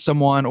go meet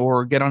someone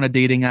or get on a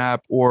dating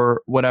app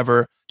or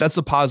whatever. That's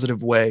a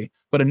positive way.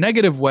 But a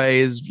negative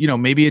way is,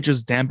 maybe it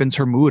just dampens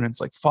her mood and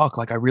it's like, fuck,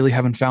 like I really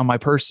haven't found my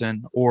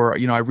person, or,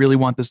 I really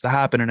want this to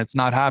happen and it's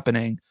not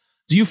happening.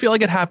 Do you feel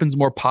like it happens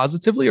more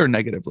positively or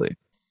negatively?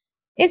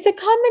 It's a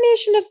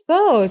combination of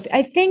both.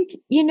 I think,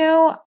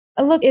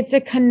 look, it's a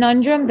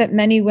conundrum that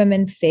many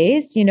women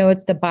face.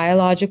 It's the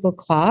biological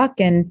clock.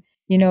 And,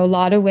 a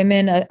lot of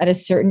women at a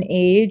certain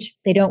age,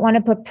 they don't want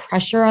to put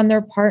pressure on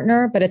their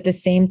partner, but at the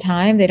same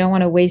time, they don't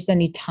want to waste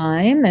any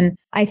time. And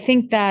I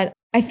think that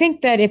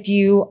if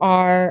you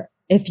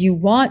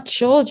want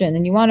children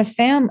and you want a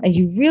family,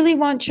 you really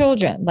want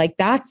children, like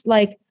that's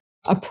like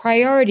a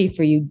priority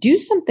for you, do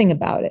something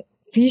about it.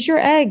 Freeze your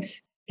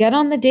eggs, get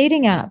on the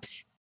dating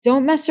apps.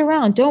 Don't mess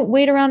around. Don't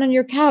wait around on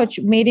your couch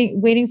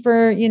waiting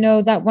for,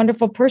 that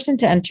wonderful person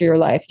to enter your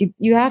life.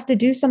 You have to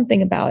do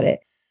something about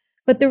it.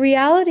 But the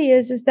reality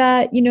is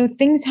that,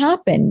 things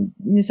happen.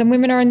 Some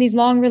women are in these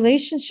long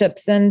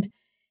relationships and,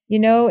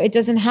 it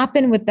doesn't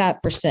happen with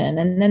that person.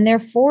 And then they're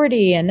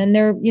 40 and then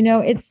they're,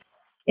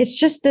 it's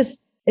just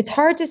this, it's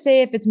hard to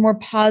say if it's more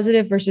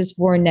positive versus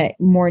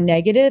more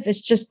negative.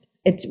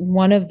 It's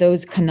one of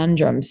those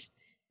conundrums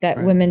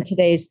that women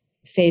today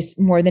face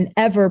more than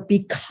ever,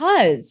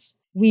 because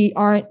we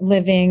aren't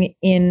living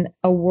in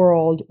a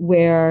world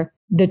where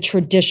the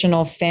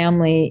traditional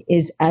family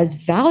is as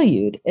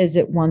valued as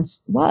it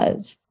once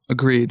was.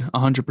 Agreed,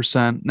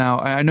 100%. Now,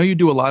 I know you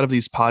do a lot of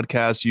these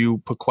podcasts. You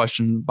put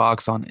question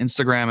box on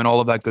Instagram and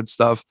all of that good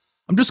stuff.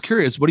 I'm just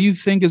curious, what do you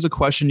think is a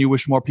question you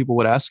wish more people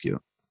would ask you?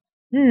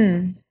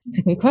 It's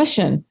a good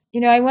question.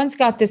 I once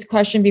got this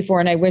question before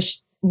and I wish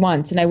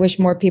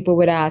more people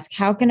would ask,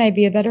 how can I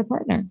be a better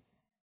partner?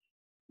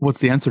 What's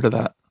the answer to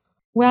that?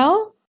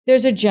 Well,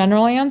 there's a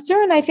general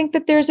answer. And I think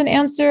that there's an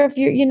answer if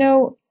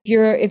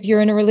if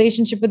you're in a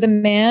relationship with a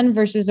man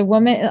versus a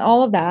woman,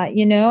 all of that,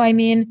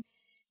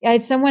 I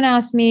had someone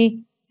ask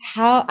me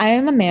how I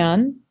am a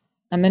man,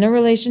 I'm in a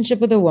relationship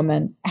with a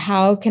woman.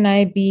 How can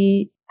I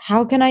be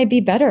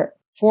better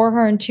for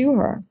her and to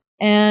her?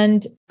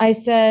 And I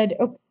said,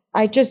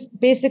 I just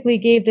basically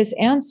gave this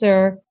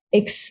answer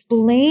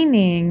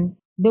explaining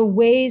the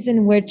ways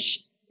in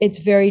which it's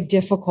very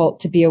difficult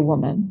to be a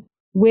woman,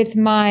 with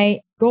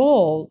my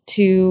goal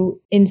to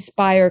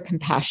inspire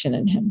compassion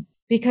in him.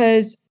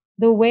 Because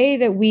the way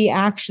that we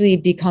actually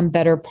become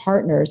better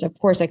partners, of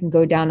course, I can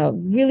go down a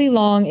really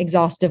long,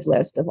 exhaustive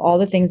list of all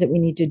the things that we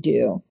need to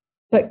do.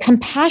 But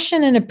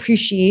compassion and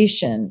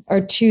appreciation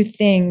are two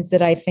things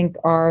that I think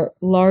are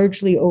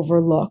largely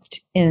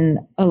overlooked in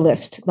a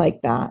list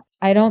like that.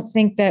 I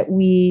think that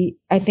we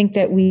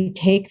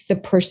take the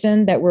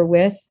person that we're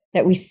with,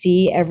 that we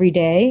see every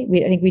day.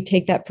 I think we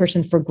take that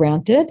person for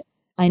granted.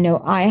 I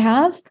know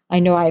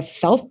I've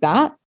felt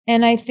that.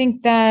 And I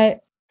think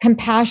that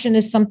compassion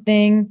is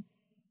something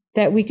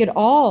that we could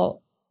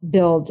all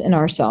build in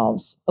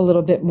ourselves a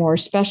little bit more,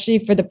 especially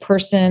for the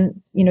person.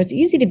 It's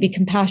easy to be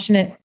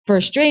compassionate for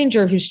a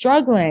stranger who's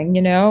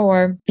struggling,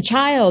 or a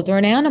child or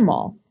an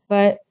animal.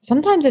 But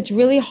sometimes it's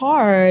really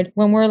hard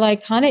when we're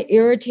like kind of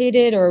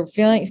irritated or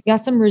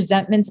got some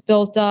resentments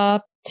built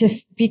up to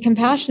be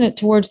compassionate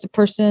towards the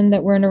person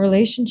that we're in a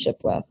relationship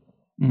with.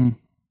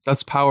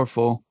 That's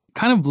powerful.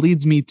 Kind of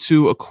leads me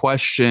to a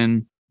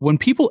question. When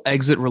people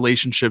exit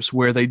relationships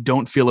where they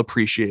don't feel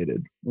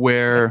appreciated,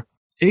 where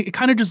it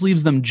kind of just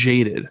leaves them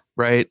jaded,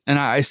 right? And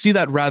I see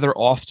that rather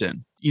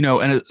often,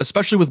 and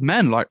especially with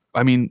men.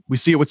 We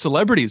see it with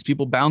celebrities.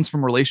 People bounce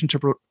from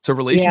relationship to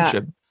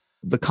relationship. Yeah.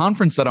 The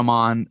conference that I'm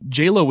on,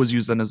 J-Lo was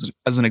used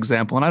as an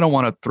example. And I don't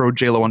want to throw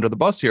J-Lo under the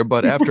bus here,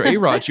 but after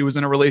A-Rod, she was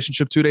in a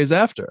relationship 2 days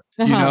after,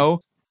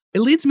 It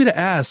leads me to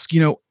ask,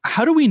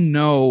 how do we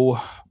know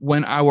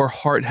when our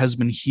heart has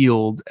been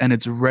healed and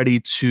it's ready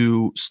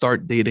to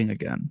start dating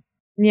again?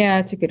 Yeah,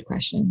 it's a good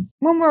question.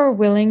 When we're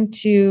willing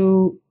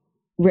to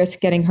risk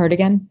getting hurt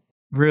again.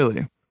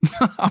 Really?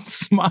 I'm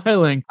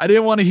smiling. I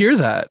didn't want to hear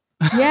that.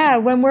 Yeah,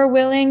 when we're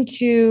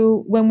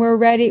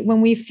ready,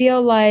 when we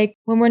feel like,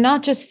 when we're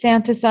not just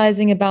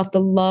fantasizing about the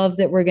love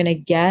that we're going to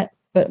get,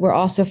 but we're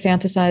also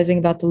fantasizing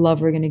about the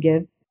love we're going to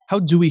give. How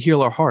do we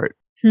heal our heart?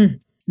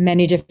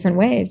 Many different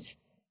ways.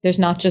 There's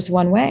not just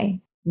one way.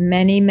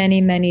 Many,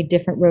 many, many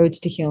different roads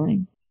to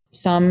healing.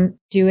 Some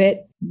do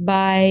it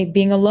by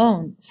being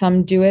alone.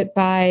 Some do it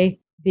by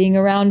being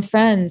around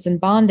friends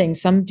and bonding.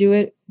 Some do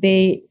it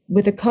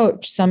with a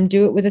coach. Some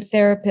do it with a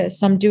therapist.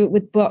 Some do it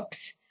with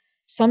books.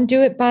 Some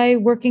do it by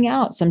working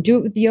out. Some do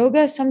it with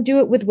yoga. Some do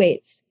it with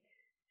weights.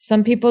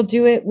 Some people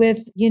do it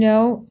with,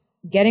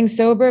 getting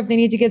sober if they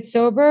need to get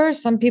sober.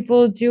 Some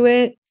people do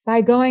it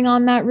by going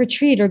on that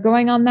retreat or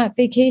going on that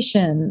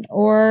vacation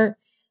or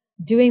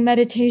doing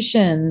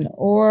meditation.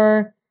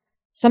 Or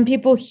some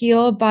people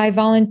heal by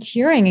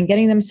volunteering and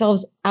getting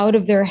themselves out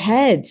of their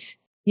heads.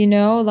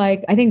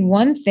 I think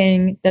one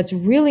thing that's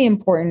really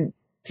important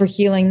for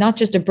healing, not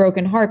just a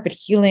broken heart, but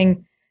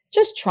healing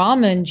just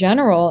trauma in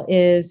general,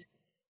 is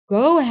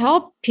go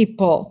help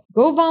people,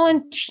 go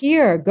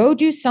volunteer, go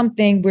do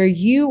something where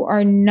you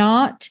are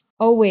not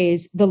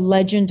always the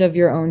legend of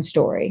your own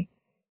story,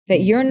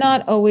 that you're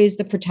not always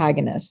the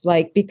protagonist,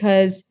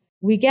 because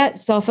we get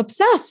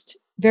self-obsessed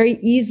very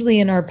easily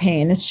in our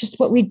pain. It's just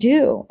what we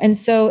do. And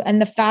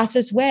the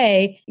fastest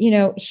way,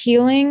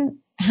 healing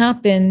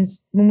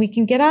happens when we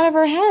can get out of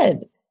our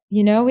head.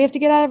 We have to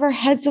get out of our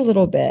heads a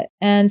little bit.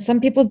 And some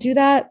people do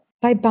that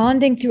by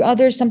bonding through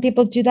others. Some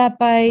people do that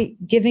by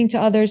giving to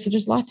others. So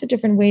there's lots of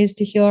different ways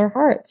to heal our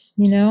hearts,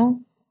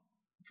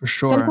 For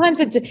sure.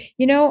 Sometimes it's,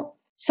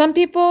 some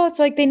people, it's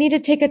like they need to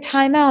take a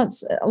time out.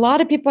 A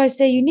lot of people, I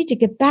say, you need to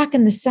get back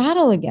in the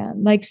saddle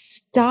again.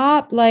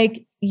 Stop.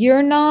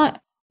 You're not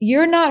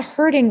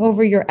hurting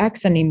over your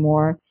ex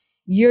anymore.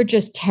 You're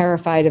just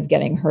terrified of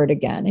getting hurt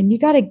again. And you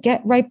got to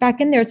get right back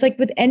in there. It's like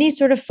with any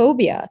sort of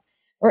phobia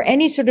or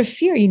any sort of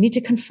fear, you need to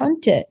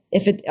confront it.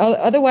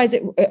 Otherwise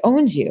it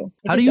owns you.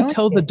 How do you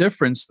tell the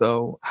difference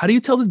though? How do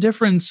you tell the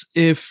difference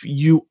if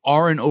you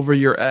aren't over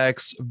your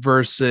ex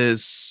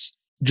versus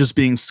just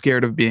being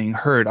scared of being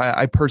hurt?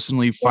 I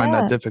personally find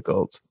that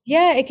difficult.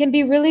 Yeah, it can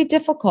be really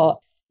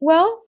difficult.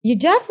 Well, you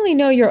definitely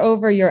know you're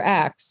over your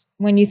ex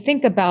when you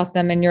think about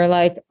them and you're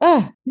like,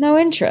 oh, no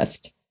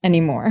interest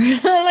anymore.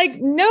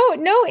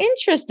 No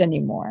interest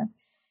anymore.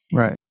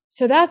 Right.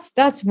 So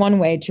that's one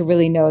way to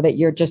really know that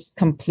you're just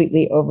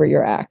completely over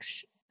your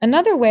ex.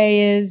 Another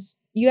way is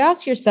you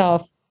ask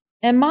yourself,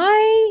 am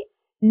I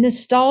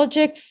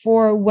nostalgic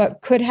for what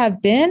could have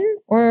been,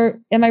 or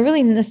am I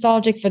really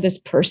nostalgic for this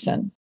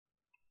person?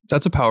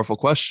 That's a powerful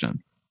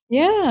question.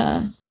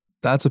 Yeah.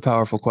 That's a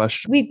powerful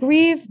question. We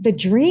grieve the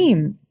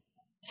dream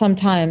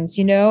sometimes,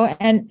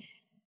 and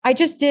I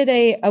just did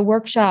a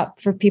workshop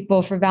for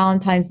people for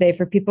Valentine's Day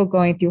for people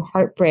going through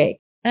heartbreak.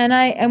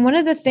 And one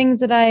of the things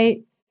that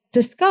I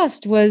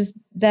discussed was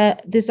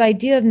that this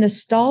idea of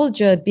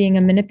nostalgia being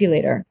a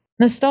manipulator.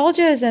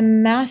 Nostalgia is a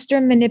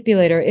master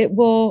manipulator. It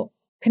will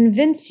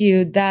convince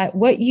you that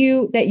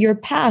that your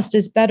past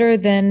is better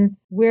than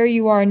where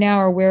you are now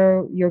or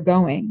where you're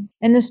going.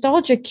 And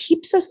nostalgia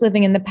keeps us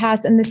living in the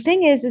past. And the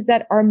thing is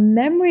that our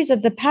memories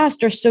of the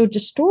past are so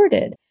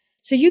distorted.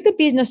 So you could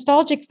be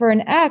nostalgic for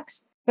an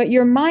ex, but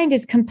your mind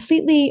is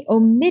completely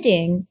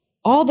omitting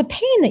all the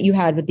pain that you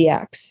had with the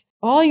ex.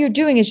 All you're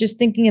doing is just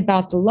thinking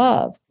about the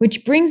love,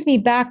 which brings me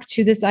back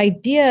to this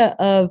idea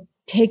of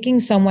taking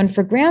someone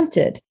for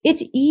granted.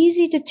 It's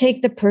easy to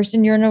take the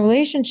person you're in a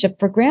relationship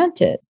for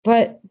granted,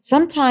 but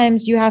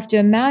sometimes you have to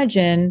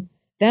imagine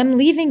them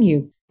leaving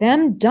you,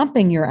 them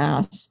dumping your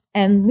ass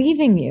and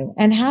leaving you,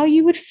 and how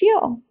you would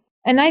feel.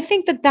 And I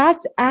think that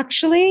that's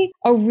actually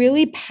a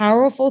really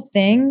powerful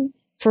thing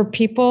for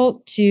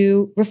people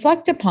to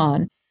reflect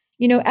upon.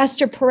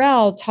 Esther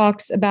Perel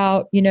talks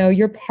about,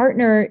 your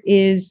partner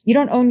you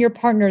don't own your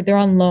partner, they're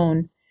on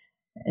loan.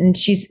 And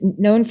she's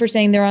known for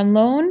saying they're on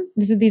loan.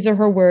 These are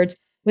her words,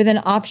 with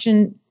an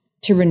option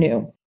to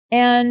renew.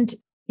 And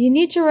you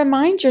need to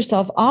remind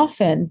yourself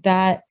often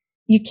that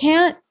you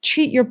can't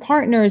treat your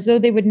partner as though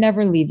they would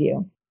never leave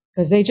you,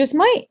 because they just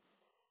might.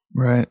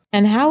 Right.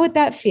 And how would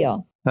that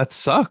feel? That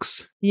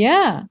sucks.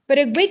 Yeah. But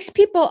it wakes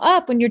people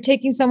up when you're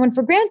taking someone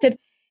for granted.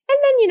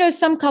 And then,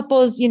 some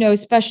couples,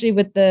 especially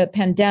with the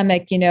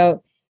pandemic,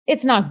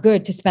 it's not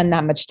good to spend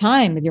that much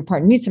time with your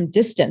partner. You need some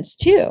distance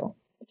too.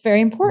 It's very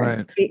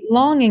important. Right.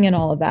 Longing and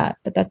all of that.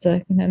 But that's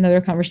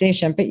another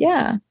conversation. But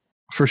yeah.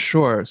 For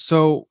sure.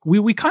 So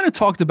we kind of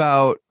talked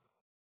about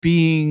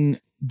being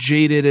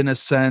jaded in a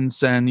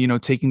sense and,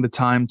 taking the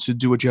time to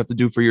do what you have to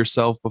do for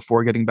yourself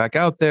before getting back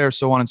out there,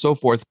 so on and so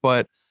forth.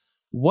 But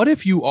what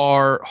if you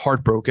are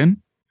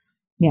heartbroken?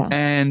 Yeah.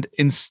 And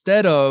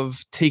instead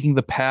of taking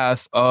the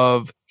path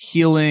of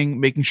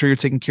healing, making sure you're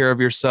taking care of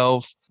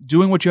yourself,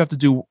 doing what you have to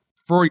do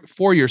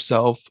for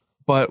yourself,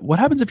 but what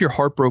happens if you're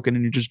heartbroken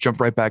and you just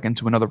jump right back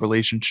into another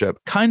relationship?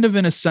 Kind of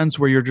in a sense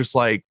where you're just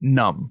like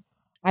numb.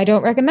 I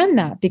don't recommend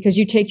that, because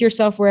you take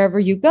yourself wherever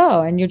you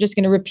go and you're just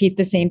going to repeat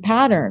the same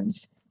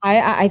patterns.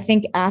 I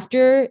think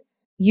after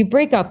you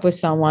break up with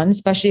someone,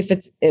 especially if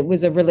it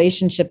was a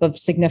relationship of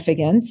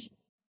significance,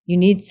 you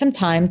need some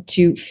time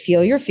to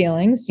feel your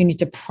feelings. You need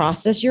to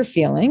process your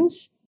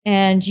feelings,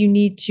 and you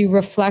need to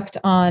reflect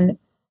on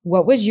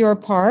what was your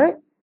part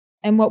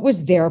and what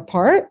was their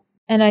part.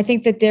 And I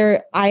think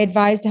that I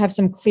advise to have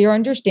some clear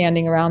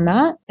understanding around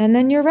that. And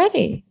then you're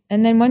ready.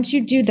 And then once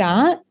you do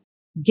that,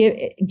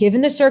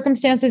 given the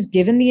circumstances,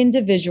 given the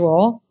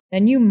individual,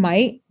 then you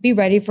might be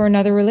ready for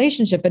another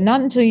relationship, but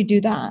not until you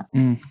do that.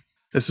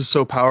 This is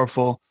so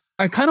powerful.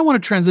 I kind of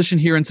want to transition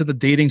here into the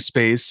dating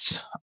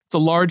space. It's a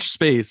large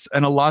space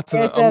and it's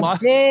a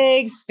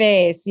big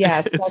space.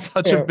 Yes. It's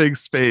such a big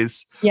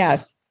space.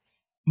 Yes.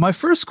 My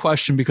first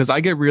question, because I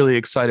get really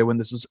excited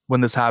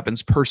when this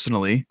happens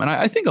personally, and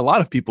I think a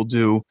lot of people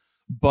do,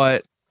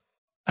 and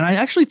I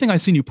actually think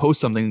I've seen you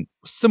post something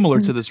similar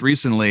to this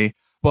recently,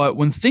 but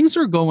when things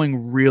are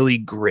going really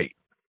great,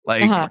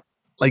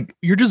 like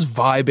you're just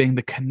vibing,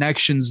 the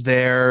connection's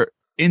there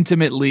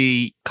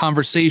intimately,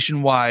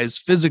 conversation wise,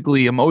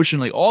 physically,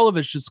 emotionally, all of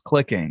it's just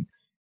clicking.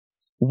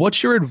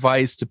 What's your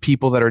advice to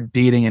people that are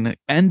dating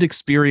and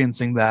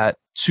experiencing that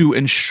to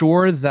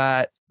ensure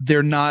that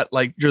they're not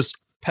like just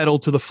pedal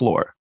to the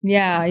floor?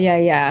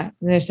 Yeah.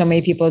 There's so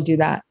many people who do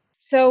that.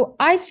 So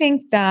I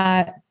think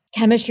that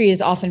chemistry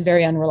is often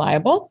very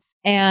unreliable,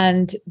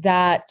 and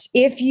that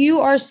if you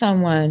are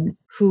someone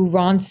who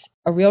wants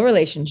a real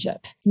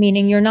relationship,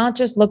 meaning you're not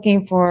just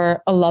looking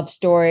for a love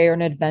story or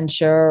an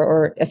adventure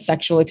or a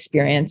sexual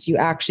experience, you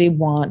actually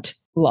want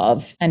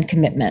love and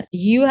commitment,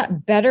 you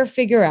better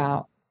figure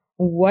out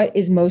what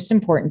is most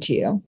important to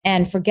you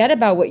and forget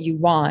about what you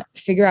want.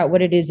 Figure out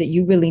what it is that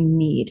you really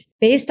need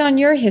based on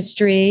your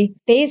history,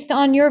 based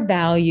on your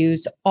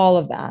values, all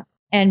of that,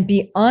 and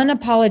be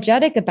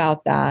unapologetic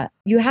about that.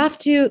 We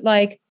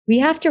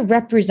have to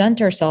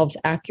represent ourselves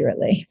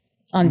accurately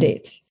on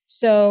dates.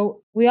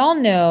 So we all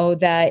know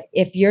that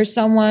if you're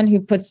someone who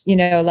puts,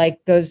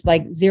 goes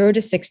like 0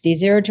 to 60,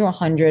 0 to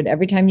 100,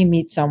 every time you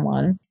meet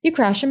someone, you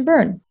crash and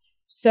burn.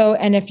 So,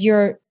 and if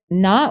you're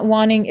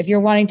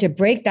wanting to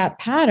break that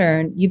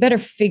pattern, you better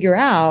figure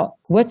out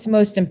what's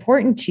most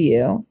important to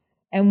you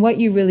and what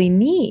you really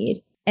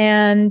need,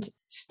 and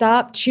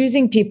stop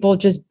choosing people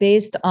just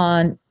based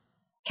on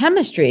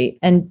chemistry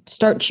and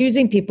start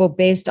choosing people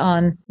based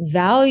on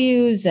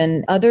values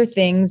and other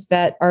things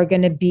that are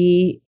going to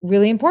be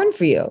really important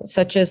for you,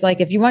 such as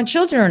like if you want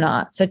children or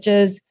not, such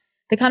as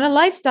the kind of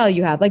lifestyle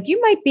you have. Like you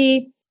might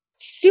be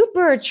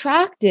super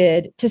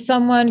attracted to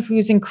someone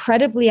who's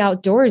incredibly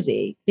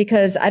outdoorsy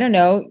because, I don't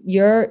know,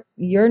 you're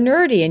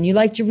nerdy and you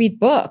like to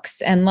read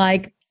books and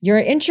like you're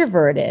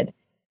introverted,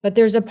 but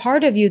there's a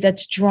part of you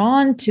that's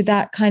drawn to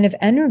that kind of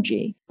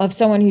energy of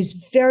someone who's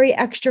very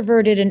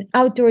extroverted and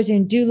outdoorsy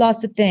and do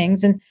lots of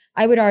things. And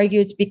I would argue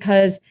it's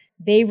because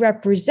they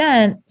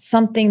represent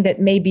something that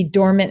may be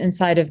dormant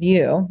inside of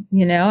you.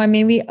 You know, I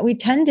mean, we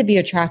tend to be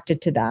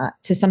attracted to that,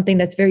 to something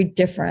that's very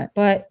different.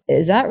 But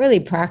is that really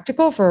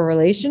practical for a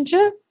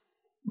relationship?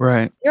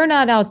 Right. You're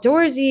not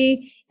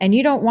outdoorsy and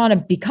you don't want to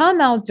become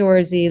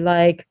outdoorsy.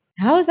 Like,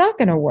 how is that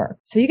going to work?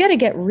 So you got to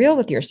get real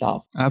with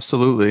yourself.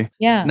 Absolutely.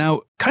 Yeah.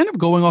 Now, kind of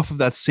going off of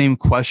that same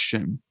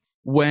question,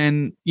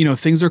 when, you know,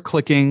 things are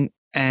clicking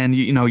and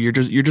you're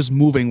just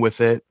moving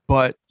with it,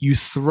 but you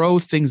throw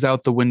things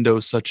out the window,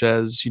 such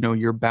as, you know,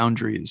 your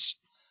boundaries,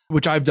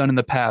 which I've done in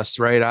the past,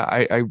 right?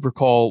 I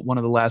recall one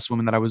of the last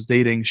women that I was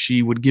dating,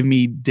 she would give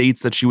me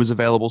dates that she was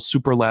available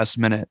super last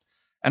minute.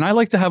 And I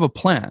like to have a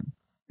plan.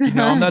 You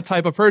know, I'm that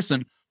type of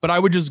person, but I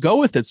would just go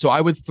with it. So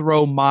I would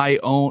throw my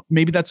own,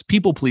 maybe that's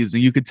people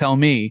pleasing. You could tell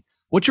me,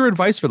 what's your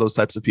advice for those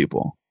types of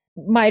people?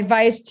 My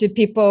advice to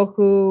people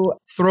who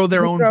throw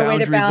their own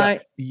boundaries out.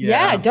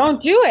 Yeah,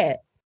 don't do it.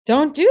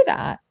 Don't do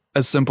that.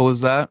 As simple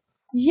as that.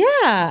 Yeah.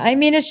 I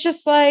mean, it's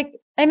just like,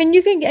 I mean,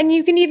 you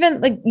can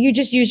even like, you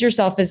just use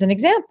yourself as an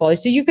example.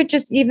 So you could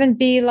just even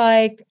be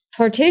like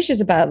flirtatious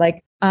about it.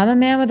 Like, I'm a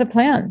man with a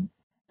plan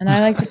and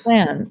I like to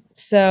plan.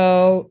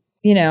 So,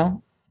 you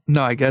know.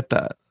 No, I get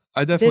that.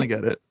 I definitely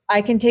get it.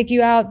 I can take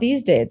you out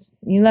these dates.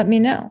 You let me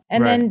know.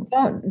 And then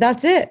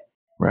that's it.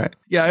 Right.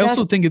 Yeah. I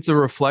also think it's a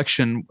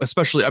reflection,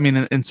 especially, I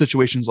mean, in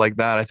situations like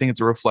that, I think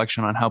it's a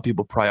reflection on how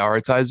people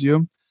prioritize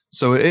you.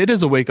 So it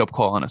is a wake-up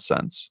call in a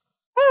sense.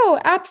 Oh,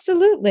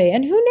 absolutely.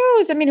 And who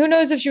knows? I mean, who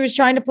knows if she was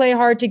trying to play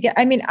hard to get,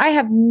 I mean, I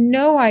have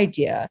no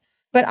idea.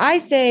 But I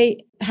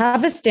say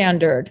have a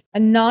standard, a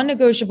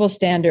non-negotiable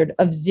standard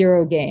of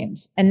 0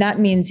 games. And that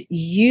means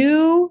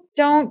you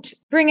don't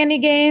bring any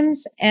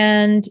games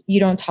and you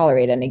don't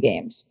tolerate any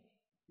games.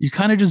 You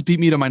kind of just beat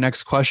me to my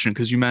next question,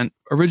 because you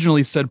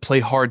originally said play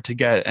hard to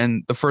get.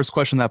 And the first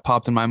question that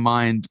popped in my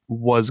mind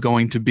was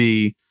going to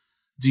be,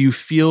 do you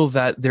feel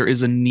that there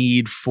is a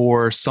need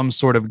for some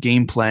sort of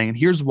game playing? And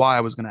here's why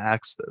I was going to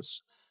ask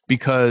this,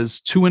 because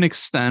to an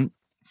extent,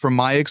 from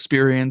my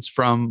experience,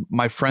 from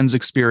my friends'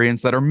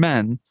 experience that are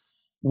men,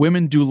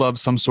 women do love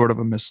some sort of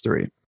a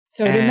mystery.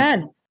 So do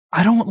men.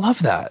 I don't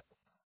love that.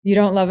 You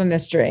don't love a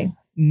mystery?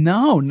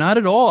 No, not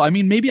at all. I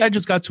mean, maybe I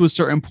just got to a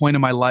certain point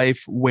in my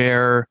life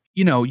where,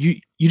 you know,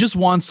 you just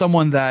want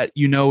someone that,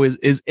 you know,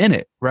 is in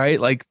it, right?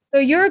 Like, so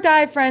your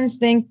guy friends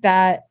think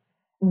that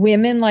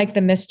women like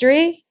the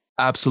mystery?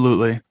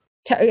 Absolutely.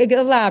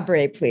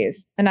 Elaborate,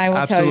 please. And I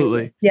will tell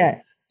you.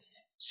 Yeah.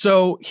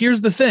 So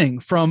here's the thing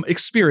from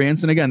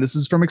experience. And again, this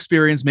is from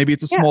experience. Maybe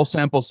it's a small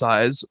sample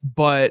size,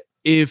 but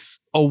if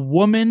a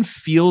woman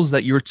feels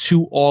that you're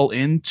too all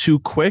in too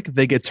quick,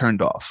 they get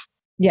turned off.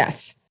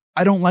 Yes.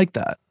 I don't like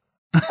that.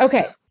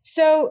 Okay.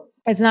 So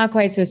it's not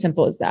quite so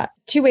simple as that.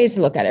 2 ways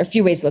to look at it, a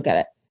few ways to look at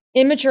it.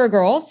 Immature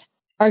girls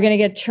are going to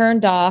get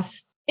turned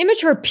off.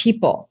 Immature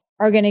people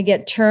are going to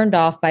get turned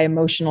off by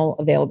emotional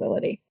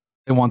availability.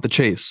 They want the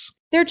chase.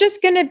 They're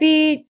just going to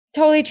be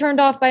totally turned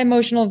off by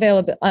emotional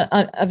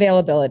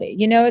availability.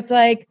 You know, it's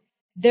like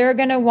they're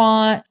going to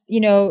want,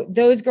 you know,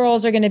 those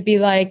girls are going to be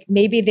like,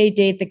 maybe they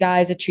date the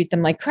guys that treat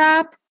them like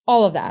crap,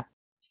 all of that.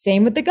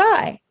 Same with the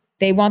guy.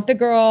 They want the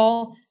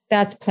girl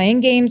that's playing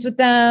games with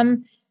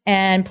them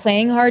and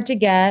playing hard to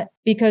get,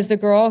 because the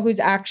girl who's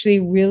actually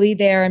really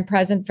there and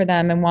present for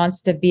them and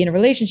wants to be in a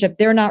relationship,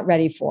 they're not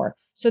ready for.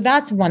 So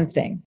that's one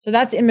thing. So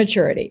that's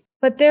immaturity.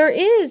 But there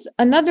is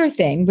another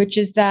thing, which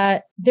is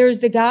that there's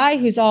the guy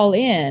who's all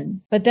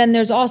in, but then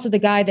there's also the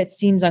guy that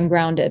seems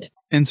ungrounded.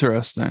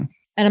 Interesting.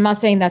 And I'm not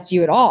saying that's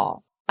you at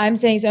all. I'm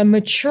saying so a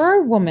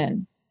mature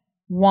woman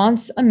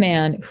wants a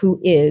man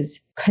who is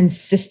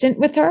consistent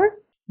with her,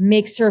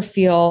 makes her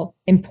feel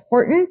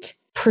important,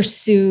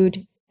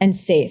 pursued, and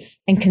safe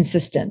and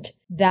consistent.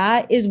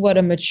 That is what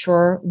a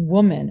mature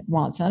woman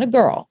wants, not a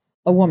girl,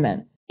 a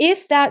woman.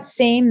 If that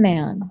same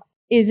man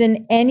is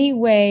in any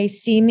way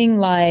seeming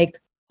like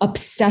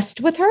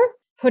obsessed with her,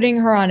 putting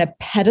her on a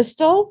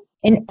pedestal,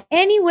 in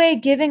any way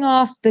giving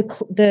off the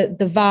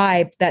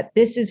vibe that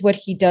this is what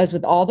he does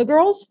with all the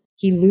girls,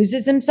 he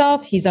loses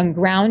himself, he's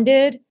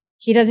ungrounded,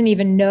 he doesn't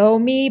even know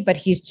me, but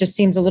he just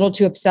seems a little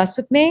too obsessed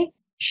with me,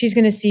 she's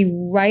going to see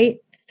right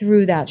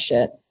through that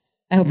shit.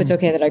 I hope it's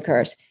okay that I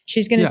curse.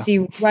 She's going to see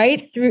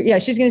right through. Yeah,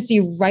 she's going to see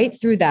right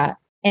through that.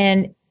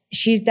 And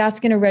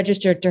that's going to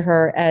register to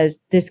her as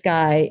this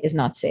guy is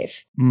not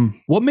safe.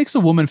 What makes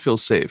a woman feel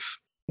safe?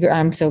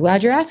 I'm so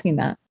glad you're asking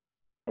that.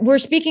 We're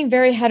speaking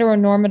very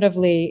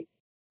heteronormatively,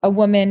 a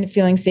woman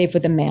feeling safe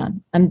with a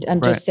man.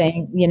 I'm just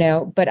saying, you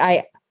know, but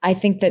I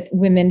think that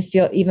women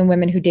feel, even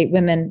women who date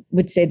women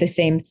would say the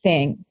same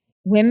thing.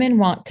 Women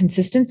want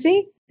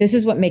consistency. This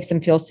is what makes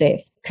them feel safe.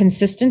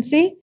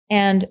 Consistency.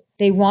 And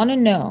they want to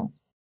know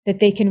that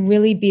they can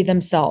really be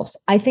themselves.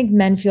 I think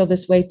men feel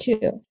this way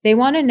too. They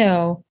want to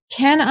know,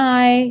 can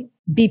I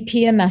be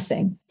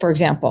PMSing, for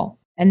example,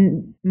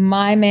 and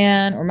my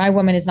man or my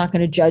woman is not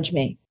going to judge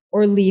me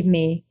or leave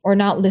me or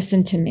not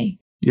listen to me.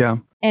 Yeah.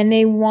 And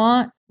they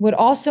want what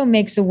also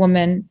makes a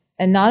woman,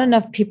 and not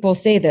enough people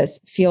say this,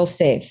 feel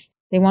safe.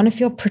 They want to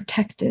feel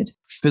protected.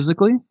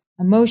 Physically?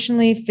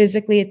 Emotionally,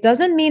 physically. It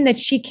doesn't mean that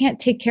she can't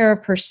take care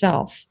of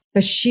herself.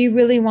 but she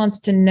really wants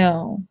to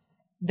know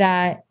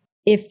that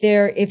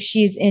if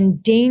she's in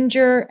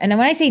danger, and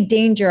when I say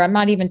danger, I'm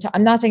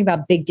not talking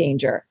about big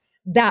danger,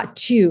 that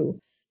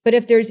too. But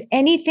if there's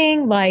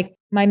anything like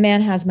my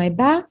man has my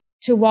back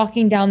to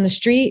walking down the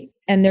street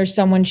and there's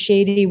someone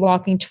shady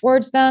walking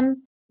towards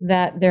them,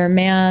 that their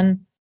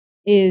man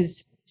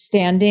is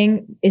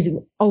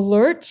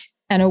alert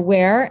and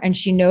aware, and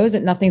she knows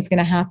that nothing's going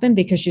to happen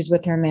because she's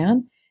with her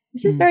man.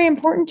 This is very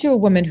important to a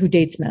woman who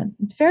dates men.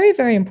 It's very,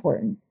 very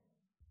important.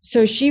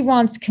 So she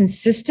wants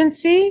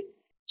consistency.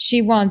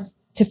 She wants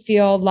to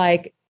feel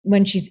like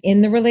when she's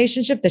in the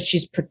relationship that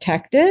she's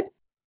protected,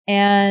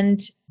 and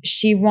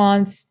she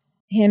wants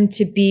him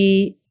to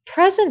be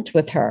present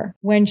with her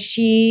when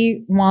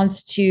she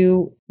wants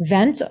to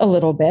vent a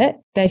little bit,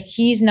 that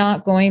he's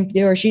not going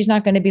to, or she's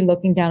not going to be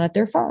looking down at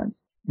their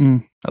phones.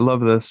 I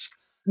love this.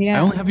 Yeah.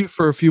 I only have you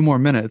for a few more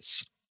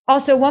minutes.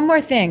 Also, one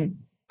more thing.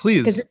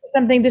 Please. Because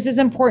this is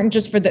important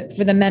just for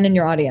the men in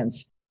your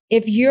audience.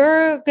 If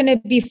you're going to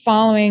be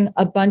following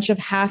a bunch of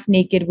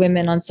half-naked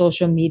women on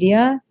social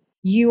media,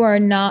 you are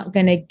not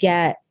going to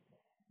get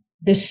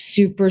the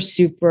super,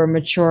 super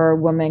mature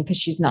woman, because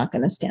she's not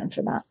going to stand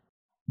for that.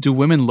 Do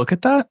women look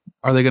at that?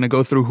 Are they going to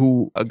go through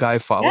who a guy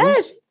follows?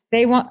 Yes,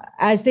 they want,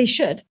 as they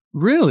should.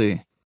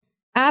 Really?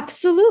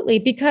 Absolutely.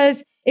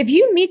 Because if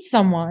you meet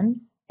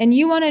someone and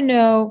you want to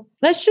know,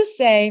 let's just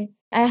say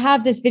I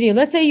have this video.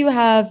 Let's say you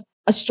have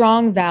a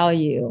strong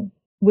value,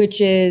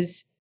 which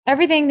is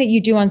everything that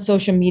you do on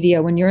social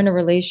media when you're in a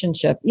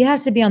relationship, it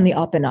has to be on the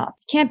up and up.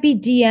 Can't be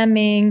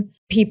DMing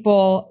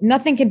people.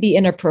 Nothing can be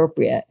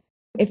inappropriate.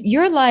 If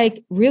you're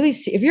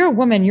if you're a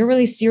woman, you're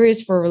really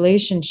serious for a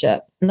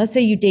relationship. And let's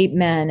say you date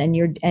men and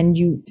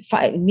you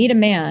meet a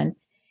man,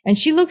 and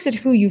she looks at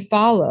who you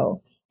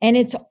follow, and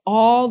it's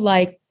all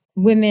like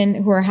women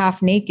who are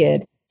half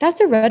naked.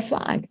 That's a red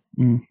flag.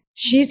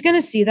 She's going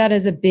to see that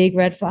as a big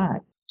red flag.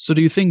 So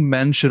do you think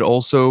men should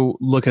also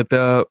look at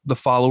the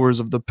followers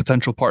of the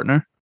potential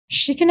partner?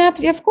 She can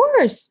have, of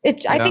course.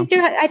 I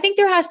think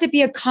there has to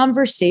be a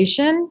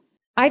conversation.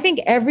 I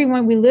think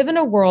we live in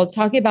a world,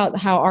 talking about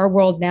how our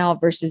world now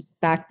versus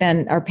back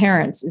then, our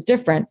parents, is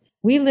different.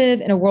 We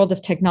live in a world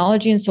of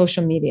technology and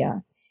social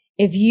media.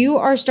 If you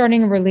are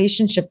starting a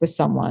relationship with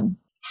someone,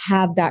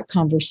 have that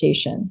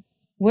conversation.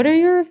 What are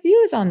your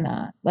views on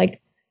that?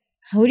 Like,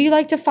 who do you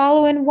like to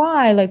follow and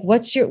why? Like,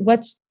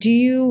 do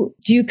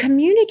you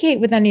communicate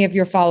with any of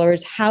your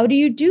followers? How do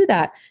you do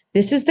that?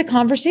 This is the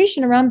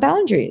conversation around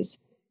boundaries.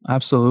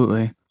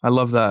 Absolutely. I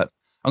love that.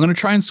 I'm going to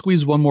try and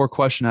squeeze one more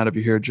question out of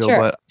you here, Jill. Sure.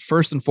 But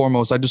first and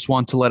foremost, I just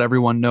want to let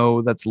everyone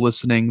know that's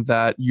listening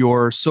that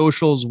your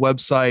socials,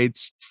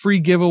 websites,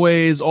 free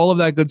giveaways, all of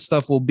that good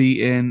stuff will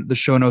be in the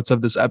show notes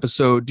of this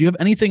episode. Do you have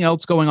anything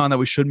else going on that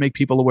we should make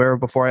people aware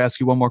of before I ask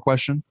you one more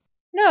question?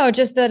 No,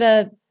 just that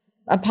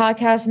a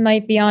podcast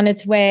might be on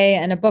its way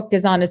and a book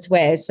is on its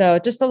way. So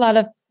just a lot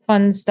of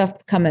fun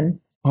stuff coming.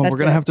 Well, we're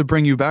going to have to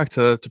bring you back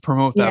to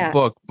promote that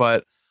book.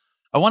 But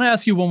I want to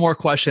ask you one more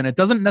question. It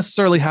doesn't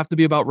necessarily have to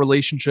be about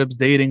relationships,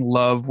 dating,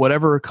 love,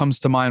 whatever comes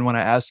to mind when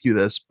I ask you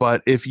this.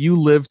 But if you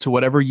live to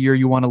whatever year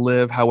you want to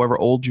live, however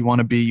old you want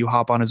to be, you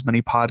hop on as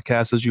many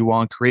podcasts as you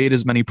want, create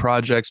as many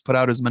projects, put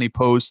out as many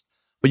posts,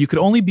 but you could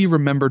only be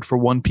remembered for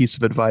one piece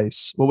of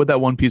advice. What would that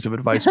one piece of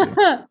advice be?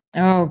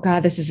 Oh,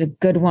 God, this is a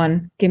good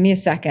one. Give me a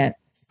second.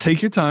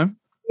 Take your time.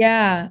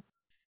 Yeah.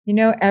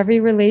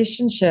 Every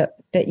relationship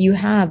that you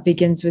have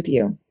begins with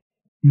you.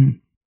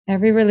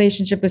 Every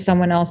relationship with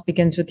someone else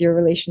begins with your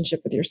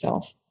relationship with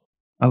yourself.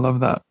 I love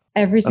that.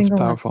 That's single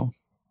powerful.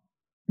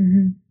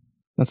 One.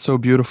 That's so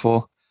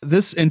beautiful.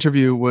 This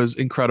interview was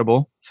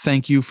incredible.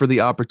 Thank you for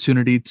the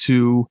opportunity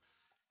to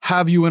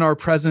have you in our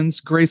presence,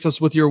 grace us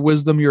with your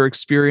wisdom, your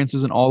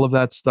experiences, and all of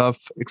that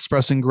stuff,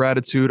 expressing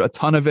gratitude, a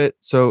ton of it.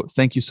 So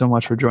thank you so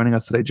much for joining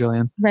us today,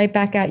 Jillian. Right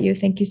back at you.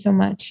 Thank you so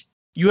much.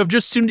 You have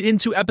just tuned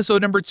into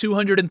episode number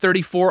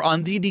 234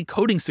 on the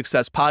Decoding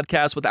Success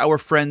podcast with our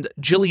friend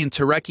Jillian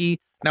Turecki.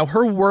 Now,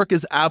 her work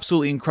is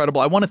absolutely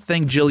incredible. I want to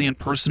thank Jillian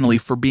personally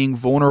for being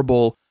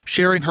vulnerable,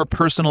 sharing her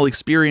personal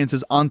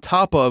experiences on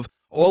top of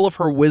all of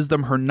her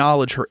wisdom, her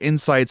knowledge, her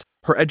insights,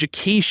 her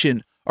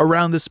education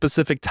around this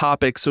specific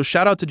topic. So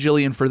shout out to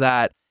Jillian for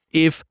that.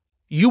 If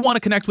you want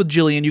to connect with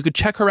Jillian, you could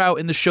check her out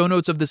in the show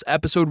notes of this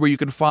episode where you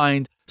can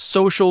find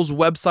socials,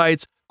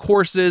 websites,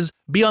 courses.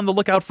 Be on the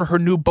lookout for her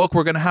new book.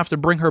 We're going to have to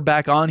bring her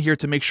back on here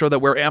to make sure that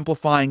we're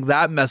amplifying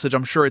that message.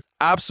 I'm sure it's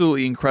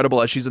absolutely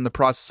incredible as she's in the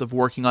process of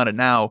working on it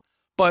now.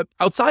 But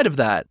outside of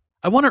that,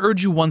 I want to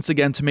urge you once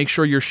again to make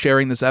sure you're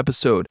sharing this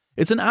episode.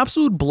 It's an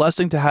absolute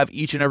blessing to have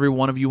each and every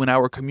one of you in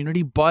our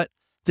community, but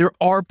there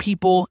are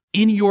people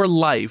in your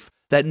life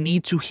that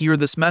need to hear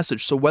this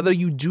message. So whether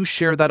you do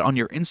share that on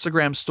your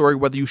Instagram story,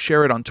 whether you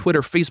share it on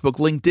Twitter, Facebook,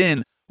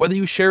 LinkedIn, whether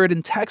you share it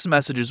in text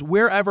messages,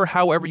 wherever,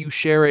 however you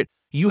share it,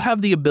 you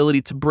have the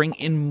ability to bring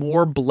in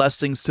more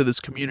blessings to this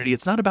community.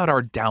 It's not about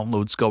our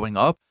downloads going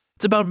up.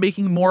 It's about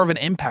making more of an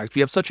impact.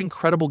 We have such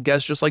incredible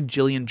guests just like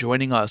Jillian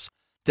joining us,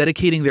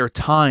 dedicating their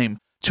time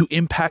to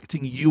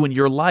impacting you and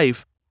your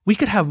life. We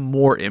could have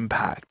more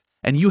impact.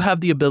 And you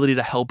have the ability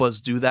to help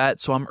us do that.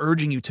 So I'm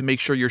urging you to make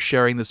sure you're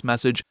sharing this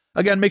message.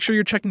 Again, make sure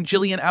you're checking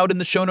Jillian out in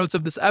the show notes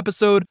of this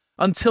episode.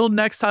 Until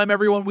next time,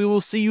 everyone, we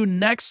will see you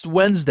next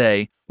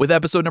Wednesday with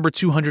episode number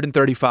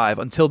 235.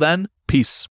 Until then, peace.